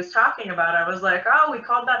to what he was talking about, I was like, oh, we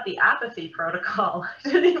called that the apathy protocol. I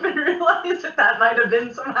didn't even realize that might have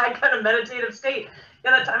been some high kind of meditative state.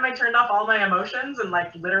 Yeah, that time I turned off all my emotions and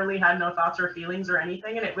like literally had no thoughts or feelings or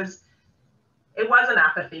anything. And it wasn't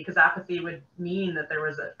apathy, because apathy would mean that there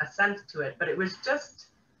was a sense to it, but it was just,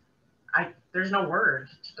 there's no word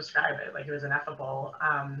to describe it. Like, it was ineffable.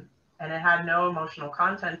 And it had no emotional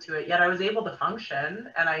content to it, yet I was able to function.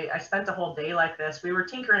 And I spent a whole day like this. We were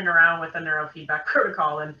tinkering around with the neurofeedback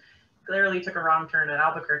protocol and clearly took a wrong turn at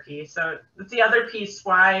Albuquerque. So that's the other piece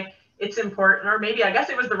why it's important, or maybe I guess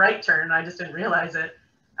it was the right turn, I just didn't realize it.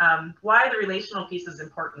 Why the relational piece is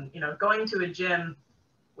important. Going to a gym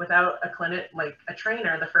without a clinic, like a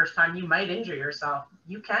trainer, the first time, you might injure yourself.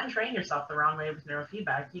 You can train yourself the wrong way with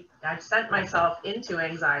neurofeedback. I've sent myself into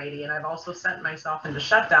anxiety, and I've also sent myself into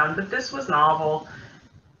shutdown, but this was novel.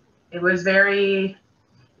 It was empty.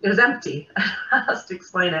 I have to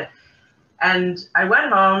explain it. And I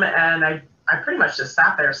went home and I pretty much just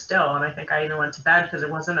sat there still. And I think I even went to bed because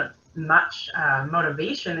there wasn't much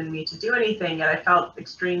motivation in me to do anything. Yet I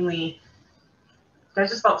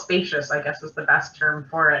just felt spacious, I guess is the best term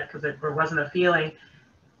for it, because there wasn't a feeling.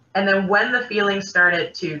 And then when the feelings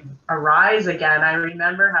started to arise again, I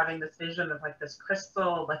remember having this vision of like this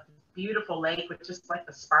crystal, like beautiful lake with just like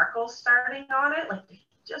the sparkles starting on it, like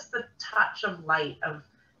just the touch of light, of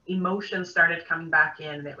emotion started coming back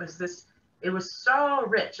in. It was so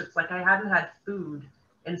rich. It's like I hadn't had food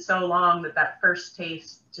in so long, that first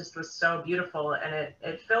taste just was so beautiful. And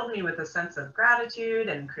it filled me with a sense of gratitude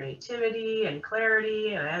and creativity and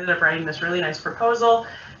clarity. And I ended up writing this really nice proposal,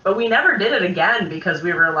 but we never did it again because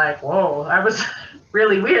we were like, whoa, that was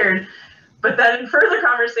really weird. But then in further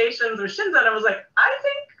conversations with Shinzen, I was like,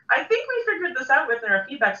 I think we figured this out with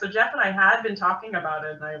neurofeedback. So Jeff and I had been talking about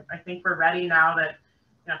it, and I think we're ready now that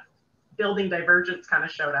building Divergence kind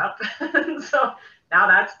of showed up. So now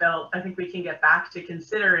that's built, I think we can get back to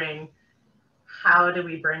considering how do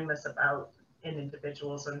we bring this about in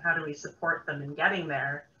individuals and how do we support them in getting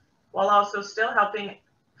there, while also still helping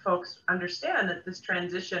folks understand that this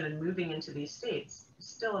transition and moving into these states is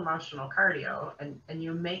still emotional cardio, and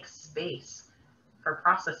you make space for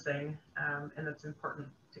processing, and it's important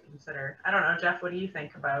to consider. I don't know, Jeff, what do you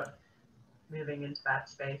think about moving into that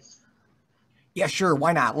space? Yeah, sure.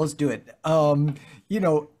 Why not? Let's do it. I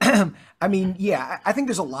mean, yeah, I think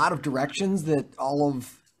there's a lot of directions that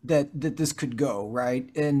that this could go, right?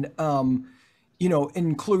 And,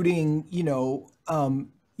 including,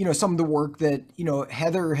 some of the work that,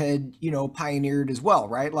 Heather had, pioneered as well,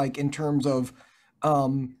 right? Like in terms of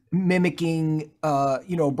mimicking,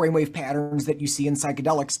 brainwave patterns that you see in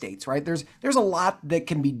psychedelic states, right? There's a lot that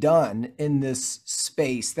can be done in this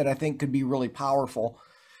space that I think could be really powerful.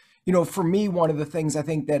 For me, one of the things I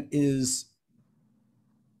think that is,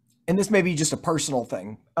 and this may be just a personal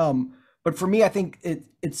thing, but for me, I think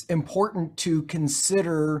it's important to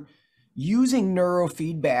consider using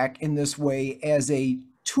neurofeedback in this way as a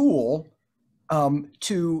tool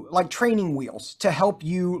to, like, training wheels to help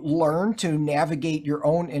you learn to navigate your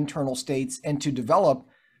own internal states and to develop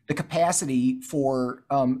the capacity for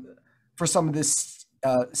some of this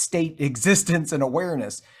state existence and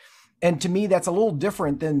awareness. And to me, that's a little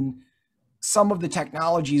different than some of the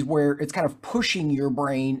technologies where it's kind of pushing your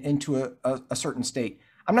brain into a certain state.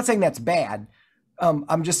 I'm not saying that's bad.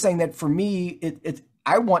 I'm just saying that for me,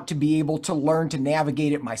 I want to be able to learn to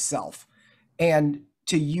navigate it myself. And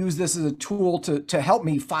to use this as a tool to help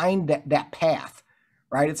me find that path,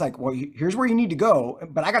 right? It's like, well, here's where you need to go,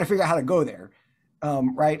 but I got to figure out how to go there,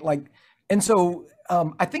 right? Like, and so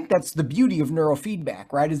I think that's the beauty of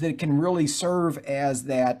neurofeedback, right? Is that it can really serve as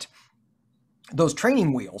those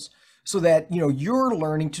training wheels, so that, you know, you're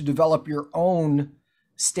learning to develop your own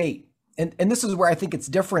state. And this is where I think it's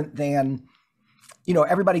different than, you know,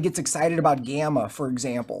 everybody gets excited about gamma, for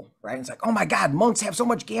example, right? It's like, oh my God, monks have so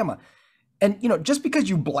much gamma. And, you know, just because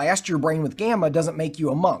you blast your brain with gamma doesn't make you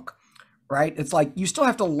a monk, right? It's like, you still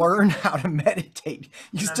have to learn how to meditate.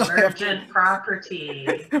 You still have to... Emergent property.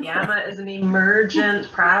 Gamma is an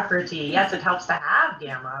emergent property. Yes, it helps to have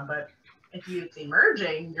gamma, but if it's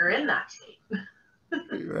emerging, you're in that state.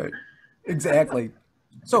 Right. Exactly.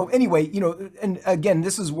 So anyway, you know, and again,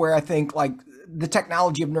 this is where I think like the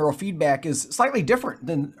technology of neurofeedback is slightly different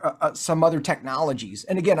than some other technologies.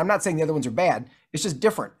 And again, I'm not saying the other ones are bad. It's just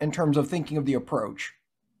different in terms of thinking of the approach.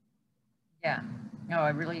 Yeah. No, I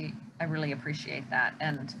really appreciate that.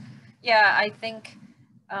 And yeah, I think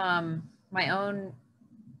my own,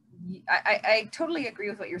 I totally agree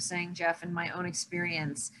with what you're saying, Jeff, in my own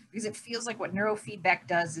experience, because it feels like what neurofeedback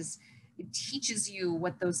does is it teaches you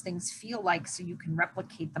what those things feel like so you can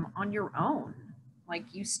replicate them on your own. Like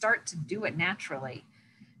you start to do it naturally,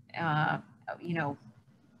 you know,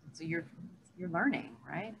 so you're learning,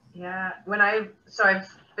 right? Yeah. I've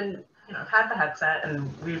been, you know, I've had the headset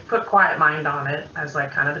and we've put Quiet Mind on it as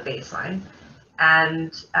like kind of the baseline.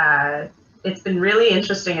 And it's been really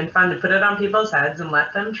interesting and fun to put it on people's heads and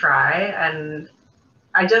let them try. And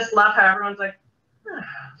I just love how everyone's like,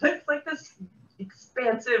 it's like this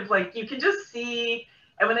expansive, like you can just see.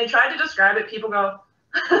 And when they try to describe it, people go,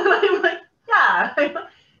 I'm like, yeah,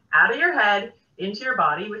 out of your head into your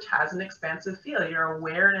body, which has an expansive feel. Your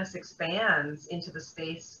awareness expands into the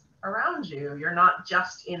space around you. You're not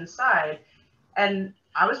just inside. And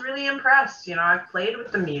I was really impressed. You know, I've played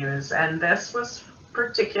with the Muse, and this was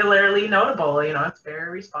particularly notable. You know, it's very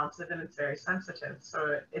responsive and it's very sensitive.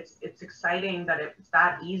 So it's exciting that it's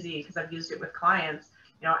that easy, because I've used it with clients,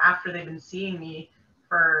 you know, after they've been seeing me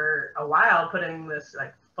for a while, putting this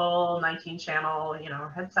like full 19 channel, you know,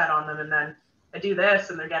 headset on them, and then I do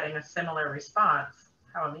this and they're getting a similar response.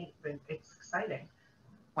 How amazing. It's exciting.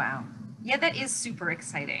 Wow. Yeah, that is super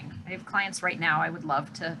exciting. I have clients right now I would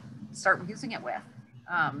love to start using it with.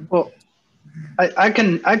 Well, I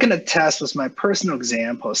can attest with my personal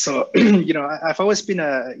example. So, you know, I've always been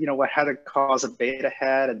a, you know, what Heather calls a beta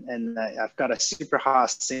head, and I've got a super hot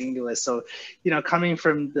singulus. So, you know, coming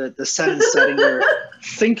from the setting where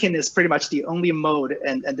thinking is pretty much the only mode,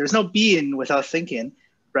 and there's no being without thinking,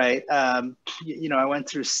 right? You know, I went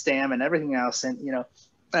through STAM and everything else, and, you know,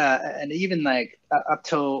 and even like up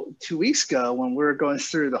till 2 weeks ago when we were going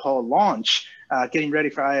through the whole launch, getting ready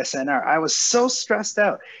for ISNR, I was so stressed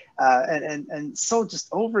out. And so just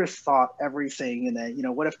overthought everything. And then, you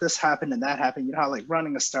know, what if this happened and that happened? You know how like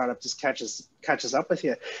running a startup just catches up with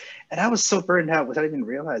you. And I was so burned out without even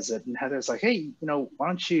realizing it. And Heather's like, hey, you know, why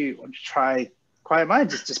don't you try Quiet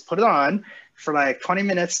Mind? Just put it on for like 20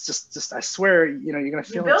 minutes. Just I swear, you know, you're gonna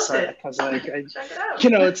feel it. Because like, check it out.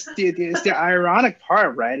 You know, it's the ironic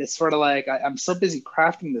part, right? It's sort of like I'm so busy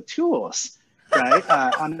crafting the tools, right,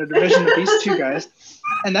 on the division of these two guys.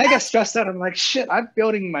 And I got stressed out. I'm like, shit, I'm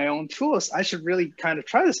building my own tools. I should really kind of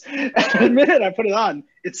try this. And the minute I put it on,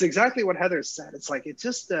 it's exactly what Heather said. It's like, it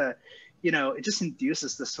just, you know, it just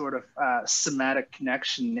induces this sort of somatic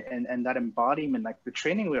connection and that embodiment, like the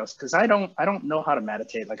training wheels. Because I don't know how to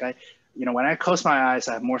meditate. Like you know, when I close my eyes,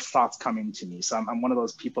 I have more thoughts coming to me. So I'm one of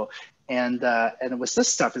those people. And with this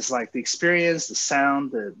stuff, it's like the experience, the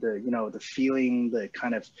sound, the you know, the feeling, the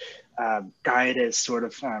kind of guided sort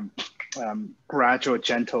of gradual,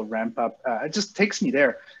 gentle ramp up. It just takes me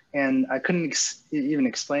there. And I couldn't even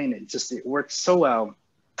explain it. It works so well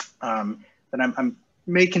that I'm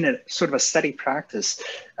making it sort of a steady practice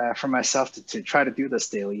for myself to try to do this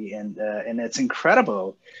daily. And it's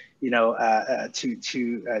incredible, you know,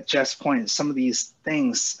 to Jeff's point, some of these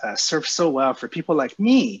things serve so well for people like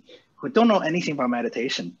me who don't know anything about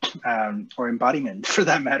meditation or embodiment for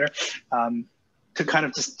that matter, to kind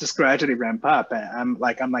of just gradually ramp up. And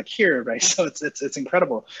I'm like here, right? So it's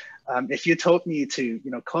incredible. If you told me to,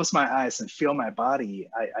 you know, close my eyes and feel my body,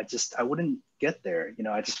 I wouldn't get there, you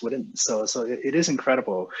know, I just wouldn't. So it is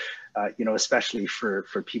incredible, you know, especially for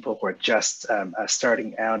people who are just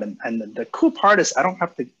starting out. And the cool part is I don't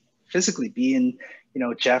have to physically be in, you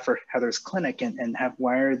know, Jeff or Heather's clinic and have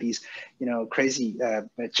wire these, you know, crazy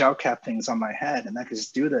gel cap things on my head. And I can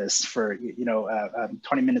just do this for, you know,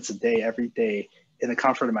 20 minutes a day, every day in the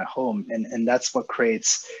comfort of my home. And that's what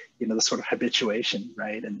creates, you know, the sort of habituation,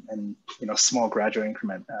 right? And you know, small gradual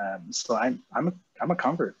increment. So I'm a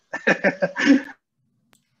convert.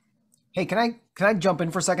 Hey, can I jump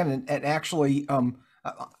in for a second and actually can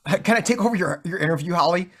I take over your interview,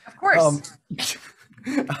 Holly? Of course.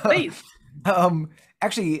 Please.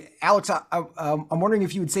 Actually, Alex, I'm wondering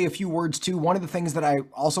if you would say a few words too. One of the things that I'm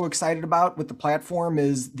also excited about with the platform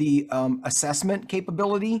is the assessment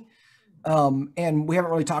capability. And we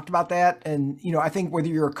haven't really talked about that. And, you know, I think whether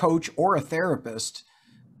you're a coach or a therapist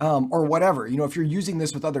or whatever, you know, if you're using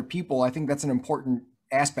this with other people, I think that's an important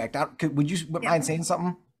aspect. Would you mind saying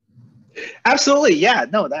something? Absolutely. Yeah,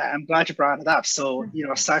 no, I'm glad you brought it up. So, you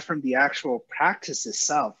know, aside from the actual practice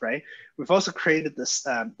itself, right, we've also created this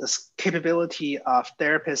capability of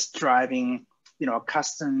therapists driving, you know, a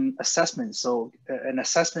custom assessment. So an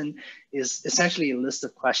assessment is essentially a list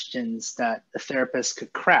of questions that a therapist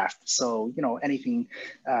could craft. So, you know, anything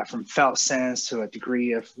from felt sense to a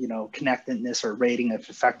degree of, you know, connectedness or rating of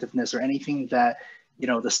effectiveness or anything that, you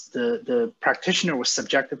know, the practitioner will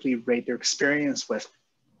subjectively rate their experience with.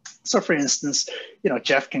 So for instance, you know,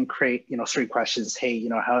 Jeff can create, you know, 3 questions. Hey, you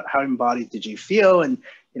know, how embodied did you feel? And,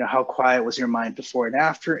 you know, how quiet was your mind before and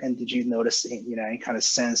after? And did you notice, you know, any kind of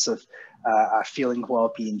sense of feeling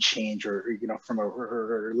well-being change or, you know, from a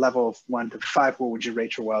level of 1 to 5, where would you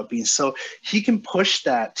rate your well-being? So he can push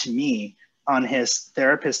that to me on his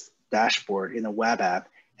therapist dashboard in a web app.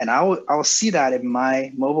 And I'll see that in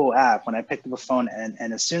my mobile app when I pick up a phone.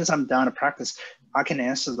 And as soon as I'm done a practice, I can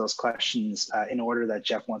answer those questions in order that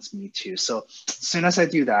Jeff wants me to. So as soon as I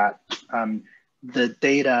do that, the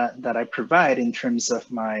data that I provide in terms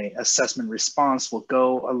of my assessment response will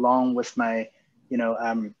go along with my, you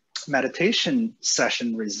know, meditation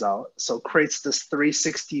session result. So it creates this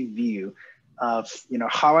 360 view of, you know,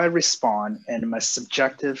 how I respond and my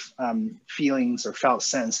subjective feelings or felt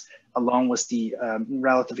sense, along with the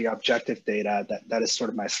relatively objective data that is sort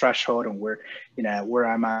of my threshold and where, you know, where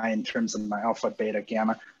am I in terms of my alpha, beta,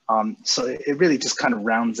 gamma. So it really just kind of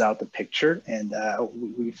rounds out the picture. And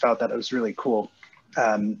we felt that it was really cool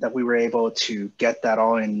that we were able to get that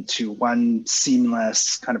all into one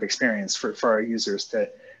seamless kind of experience for our users to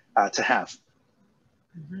have.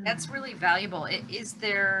 That's really valuable. Is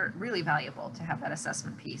there really valuable to have that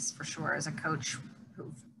assessment piece for sure? As a coach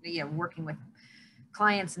who, you know, working with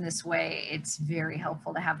clients in this way, it's very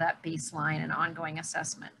helpful to have that baseline and ongoing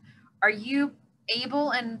assessment. Are you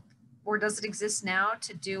able, and or does it exist now,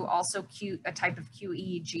 to do also a type of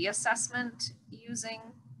QEEG assessment using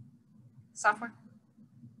software?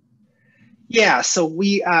 Yeah, so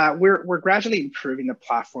we're gradually improving the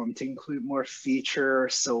platform to include more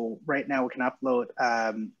features. So right now we can upload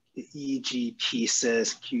the EEG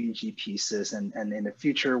pieces, QEEG pieces, and in the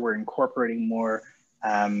future we're incorporating more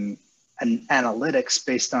and analytics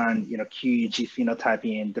based on, you know, QEEG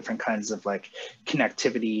phenotyping and different kinds of like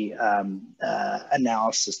connectivity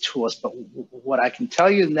analysis tools. But what I can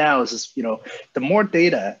tell you now is, you know, the more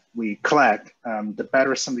data we collect, the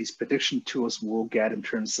better some of these prediction tools will get in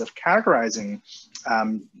terms of categorizing,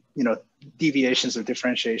 you know, deviations or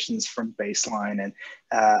differentiations from baseline and,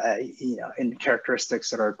 you know, in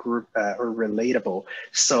characteristics that are group or relatable.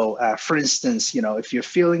 So for instance, you know, if you're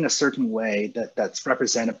feeling a certain way that's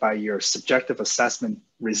represented by your subjective assessment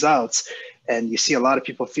results, and you see a lot of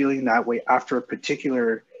people feeling that way after a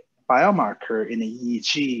particular biomarker in the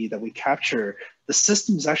EEG that we capture, the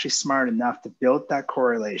system is actually smart enough to build that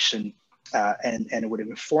correlation and it would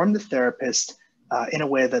inform the therapist in a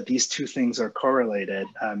way that these two things are correlated.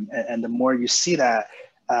 And the more you see that,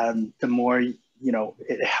 the more, you know,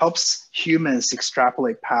 it helps humans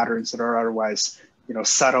extrapolate patterns that are otherwise, you know,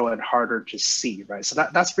 subtle and harder to see, right? So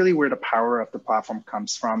that's really where the power of the platform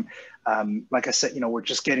comes from. Like I said, you know, we're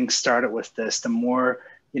just getting started with this. The more,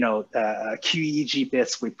 you know, QEEG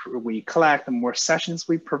bits we collect, the more sessions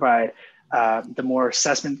we provide, the more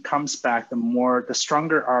assessment comes back, the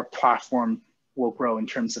stronger our platform will grow in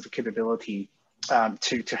terms of capability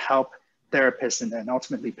to help therapists and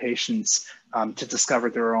ultimately patients to discover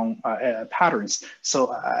their own patterns.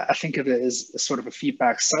 So I think of it as sort of a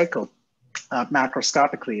feedback cycle.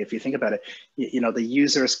 Macroscopically, if you think about it, you know, the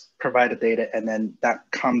users provide the data, and then that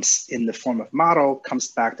comes in the form of model, comes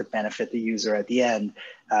back to benefit the user at the end,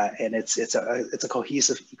 and it's a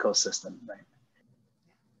cohesive ecosystem, right?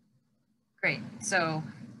 Great. So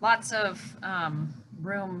lots of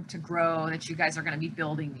room to grow that you guys are going to be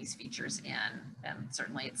building these features in, and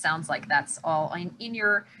certainly it sounds like that's all in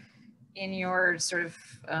your sort of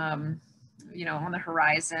you know, on the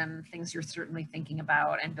horizon, things you're certainly thinking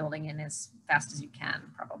about and building in as fast as you can,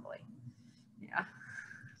 probably. Yeah.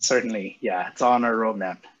 Certainly, yeah, it's on our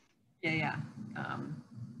roadmap. Yeah.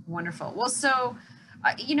 Wonderful. Well, so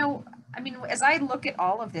You know, I mean, as I look at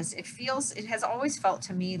all of this, it has always felt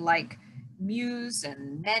to me like Muse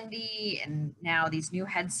and Mendy and now these new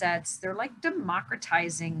headsets, they're like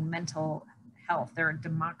democratizing mental health. They're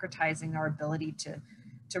democratizing our ability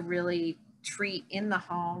to really treat in the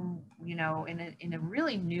home, you know, in a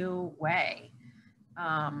really new way,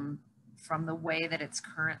 from the way that it's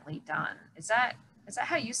currently done. Is that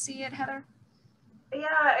how you see it, Heather? Yeah,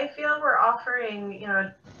 I feel we're offering, you know,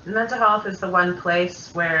 mental health is the one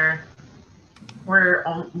place where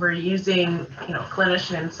we're using, you know,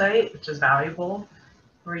 clinician insight, which is valuable.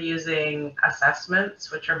 We're using assessments,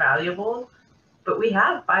 which are valuable, but we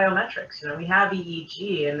have biometrics. You know, we have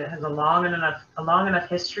EEG, and it has a long enough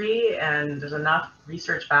history, and there's enough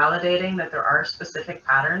research validating that there are specific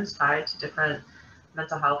patterns tied to different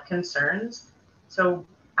mental health concerns. So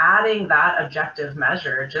adding that objective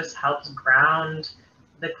measure just helps ground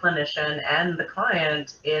the clinician and the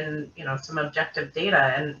client in, you know, some objective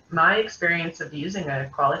data. And my experience of using a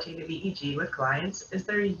qualitative EEG with clients is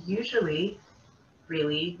they're usually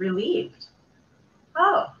really relieved.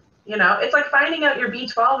 Oh, you know, it's like finding out your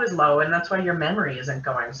B12 is low and that's why your memory isn't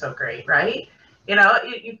going so great, right? You know,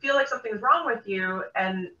 you feel like something's wrong with you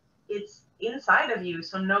and it's inside of you,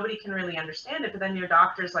 so nobody can really understand it. But then your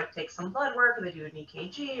doctors like take some blood work, or they do an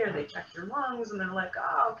EKG, or they check your lungs, and they're like,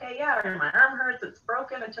 oh, okay, yeah, my arm hurts, it's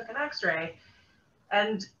broken, I took an X-ray.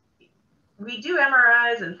 And we do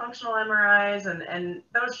MRIs and functional MRIs, and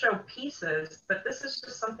those show pieces, but this is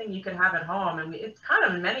just something you can have at home. And it's kind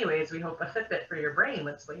of, in many ways, we hope a Fitbit for your brain.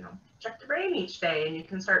 Let's, you know, check the brain each day, and you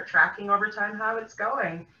can start tracking over time how it's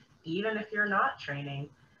going, even if you're not training.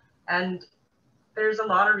 And there's a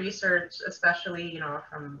lot of research, especially, you know,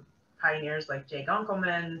 from pioneers like Jay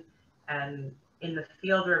Gunkelman, and in the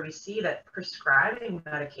field where we see that prescribing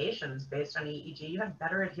medications based on EEG, you have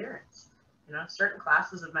better adherence. You know, certain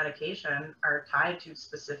classes of medication are tied to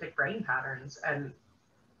specific brain patterns. And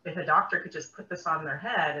if a doctor could just put this on their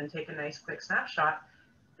head and take a nice quick snapshot,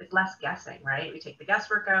 it's less guessing, right? We take the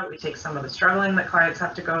guesswork out, we take some of the struggling that clients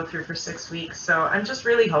have to go through for 6 weeks. So I'm just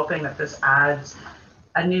really hoping that this adds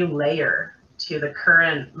a new layer to the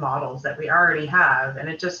current models that we already have, and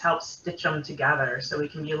it just helps stitch them together so we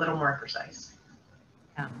can be a little more precise.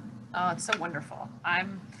 Yeah. Oh, it's so wonderful.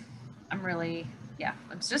 I'm really, yeah,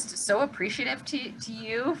 I'm just so appreciative to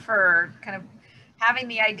you for kind of having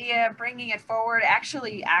the idea, bringing it forward,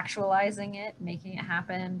 actually actualizing it, making it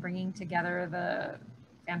happen, bringing together the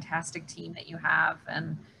fantastic team that you have.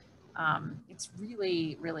 And it's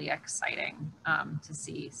really, really exciting to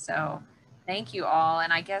see. So thank you all.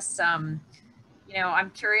 And I guess, you know, I'm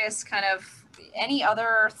curious, kind of any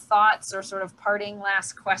other thoughts or sort of parting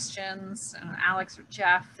last questions, Alex or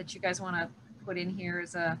Jeff, that you guys want to put in here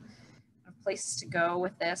as a place to go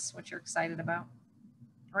with this, what you're excited about,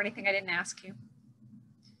 or anything I didn't ask you?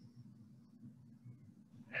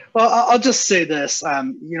 Well, I'll just say this,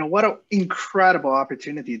 you know, what an incredible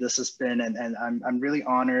opportunity this has been. And I'm really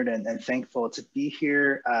honored and thankful to be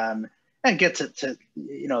here and get to,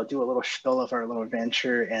 you know, do a little spiel of our little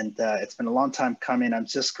venture. And it's been a long time coming. I'm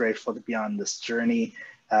just grateful to be on this journey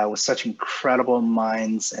with such incredible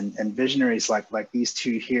minds and visionaries like these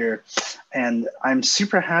two here. And I'm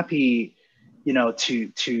super happy, you know,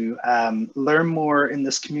 to learn more in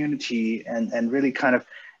this community and really kind of,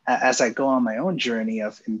 as I go on my own journey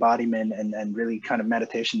of embodiment and really kind of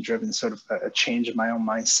meditation driven sort of a change in my own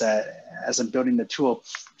mindset as I'm building the tool,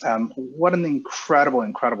 what an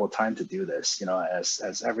incredible time to do this, you know,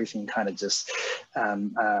 as everything kind of just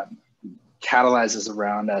catalyzes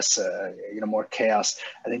around us, you know, more chaos.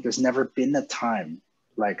 I think there's never been a time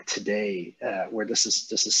like today where this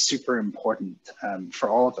is super important for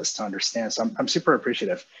all of us to understand. So I'm super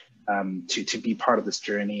appreciative to be part of this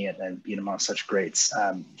journey and being among such greats.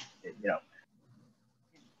 You know,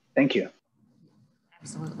 thank you.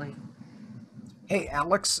 Absolutely. Hey,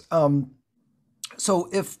 Alex. So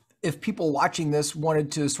if people watching this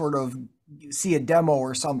wanted to sort of see a demo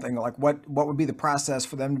or something, like what would be the process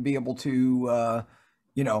for them to be able to,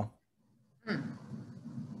 you know,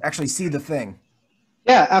 actually see the thing?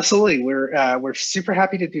 Yeah, absolutely. We're super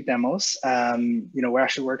happy to do demos. You know, we're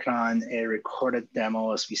actually working on a recorded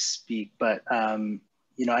demo as we speak, but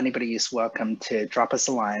you know, anybody is welcome to drop us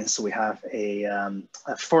a line. So we have a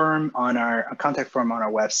form on a contact form on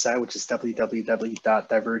our website, which is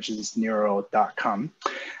www.divergenceneuro.com.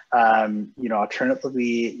 You know,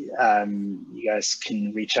 alternatively, you guys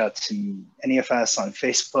can reach out to any of us on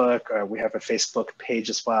Facebook, or we have a Facebook page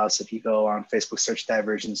as well. So if you go on Facebook, search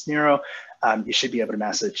Divergence Neuro, you should be able to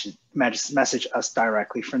message us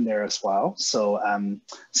directly from there as well. So,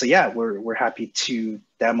 so yeah, we're happy to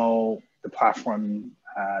demo the platform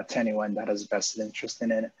to anyone that has vested interest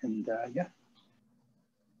in it. And yeah.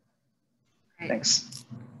 Great. Thanks.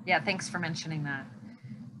 Yeah, thanks for mentioning that.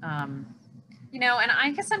 You know, and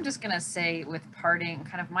I guess I'm just going to say with parting,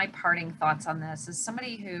 kind of my parting thoughts on this is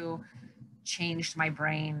somebody who changed my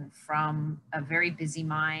brain from a very busy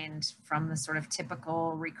mind, from the sort of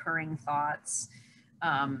typical recurring thoughts,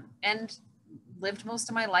 and lived most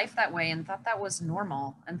of my life that way and thought that was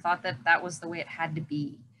normal and thought that that was the way it had to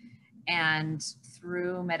be. And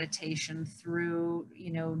through meditation, through,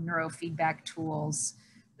 you know, neurofeedback tools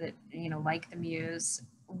that, you know, like the Muse,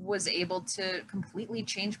 was able to completely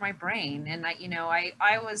change my brain. And I, you know, I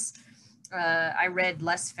read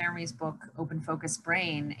Les Fermi's book, Open Focus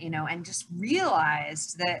Brain, you know, and just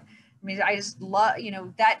realized that, I mean, I just love, you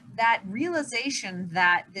know, that realization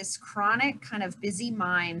that this chronic kind of busy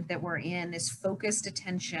mind that we're in, this focused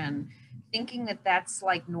attention, thinking that that's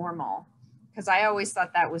like normal. Because I always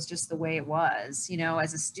thought that was just the way it was, you know,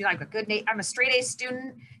 as a student, I'm a straight A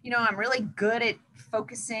student, you know, I'm really good at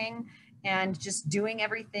focusing and just doing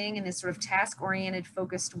everything in this sort of task-oriented,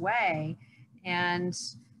 focused way. And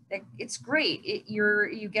it's great.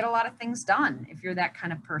 You get a lot of things done if you're that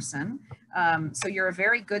kind of person. So you're a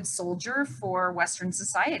very good soldier for Western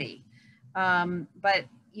society. But,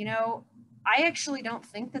 you know, I actually don't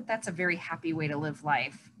think that that's a very happy way to live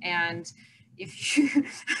life. And if you,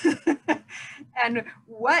 and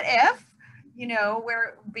what if, you know,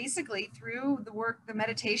 where basically through the work, the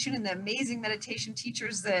meditation and the amazing meditation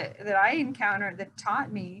teachers that I encountered that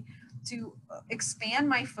taught me to expand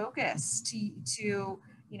my focus, to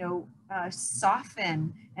you know,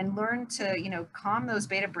 soften and learn to, you know, calm those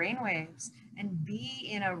beta brainwaves and be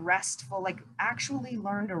in a restful, like actually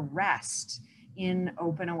learn to rest in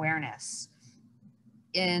open awareness.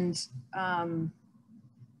 And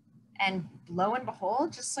lo and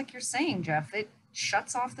behold, just like you're saying, Jeff, it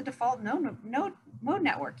shuts off the default mode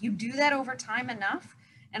network. You do that over time enough,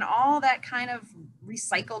 and all that kind of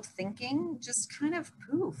recycled thinking just kind of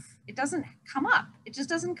poof. It doesn't come up. It just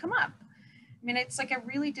doesn't come up. I mean, it's like, it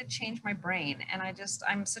really did change my brain. And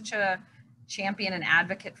I'm such a champion and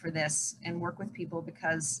advocate for this and work with people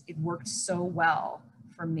because it worked so well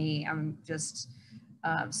for me. I'm just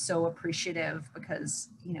so appreciative because,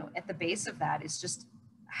 you know, at the base of that is just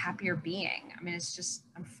a happier being. I mean, it's just,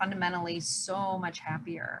 I'm fundamentally so much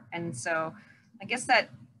happier. And so I guess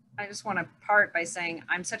that I just want to part by saying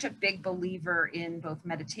I'm such a big believer in both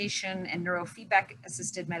meditation and neurofeedback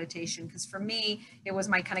assisted meditation, because for me, it was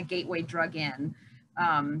my kind of gateway drug in,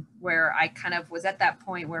 where I kind of was at that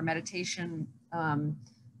point where meditation,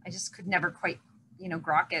 I just could never quite, you know,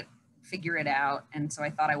 grok it, figure it out. And so I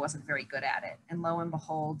thought I wasn't very good at it. And lo and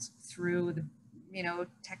behold, through the, you know,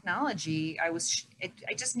 technology, I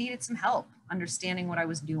just needed some help understanding what I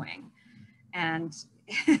was doing. And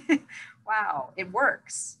wow, it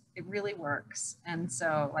works. It really works. And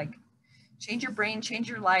so, like, change your brain, change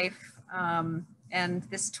your life. And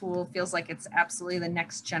this tool feels like it's absolutely the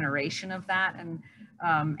next generation of that. And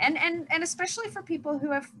especially for people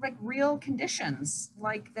who have like real conditions,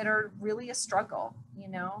 like that are really a struggle, you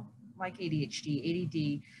know, like ADHD,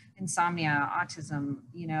 ADD, insomnia, autism,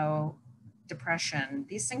 you know, depression.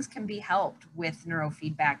 These things can be helped with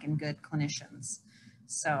neurofeedback and good clinicians.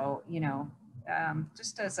 So, you know,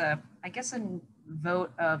 just as a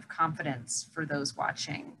vote of confidence for those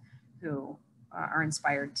watching who are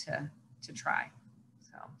inspired to try.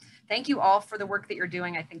 So thank you all for the work that you're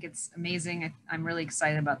doing. I think it's amazing. I'm really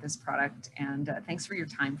excited about this product, and thanks for your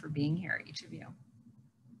time for being here, each of you.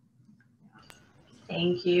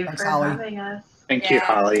 Thank you Thanks, for Holly. having us. Thank you,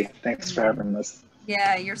 Holly. Thanks for having us.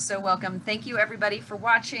 Yeah, you're so welcome. Thank you everybody for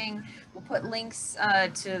watching. We'll put links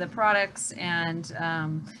to the products and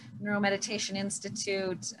Neuromeditation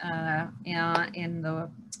Institute in the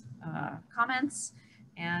comments.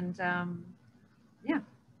 And yeah,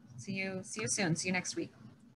 see you soon. See you next week.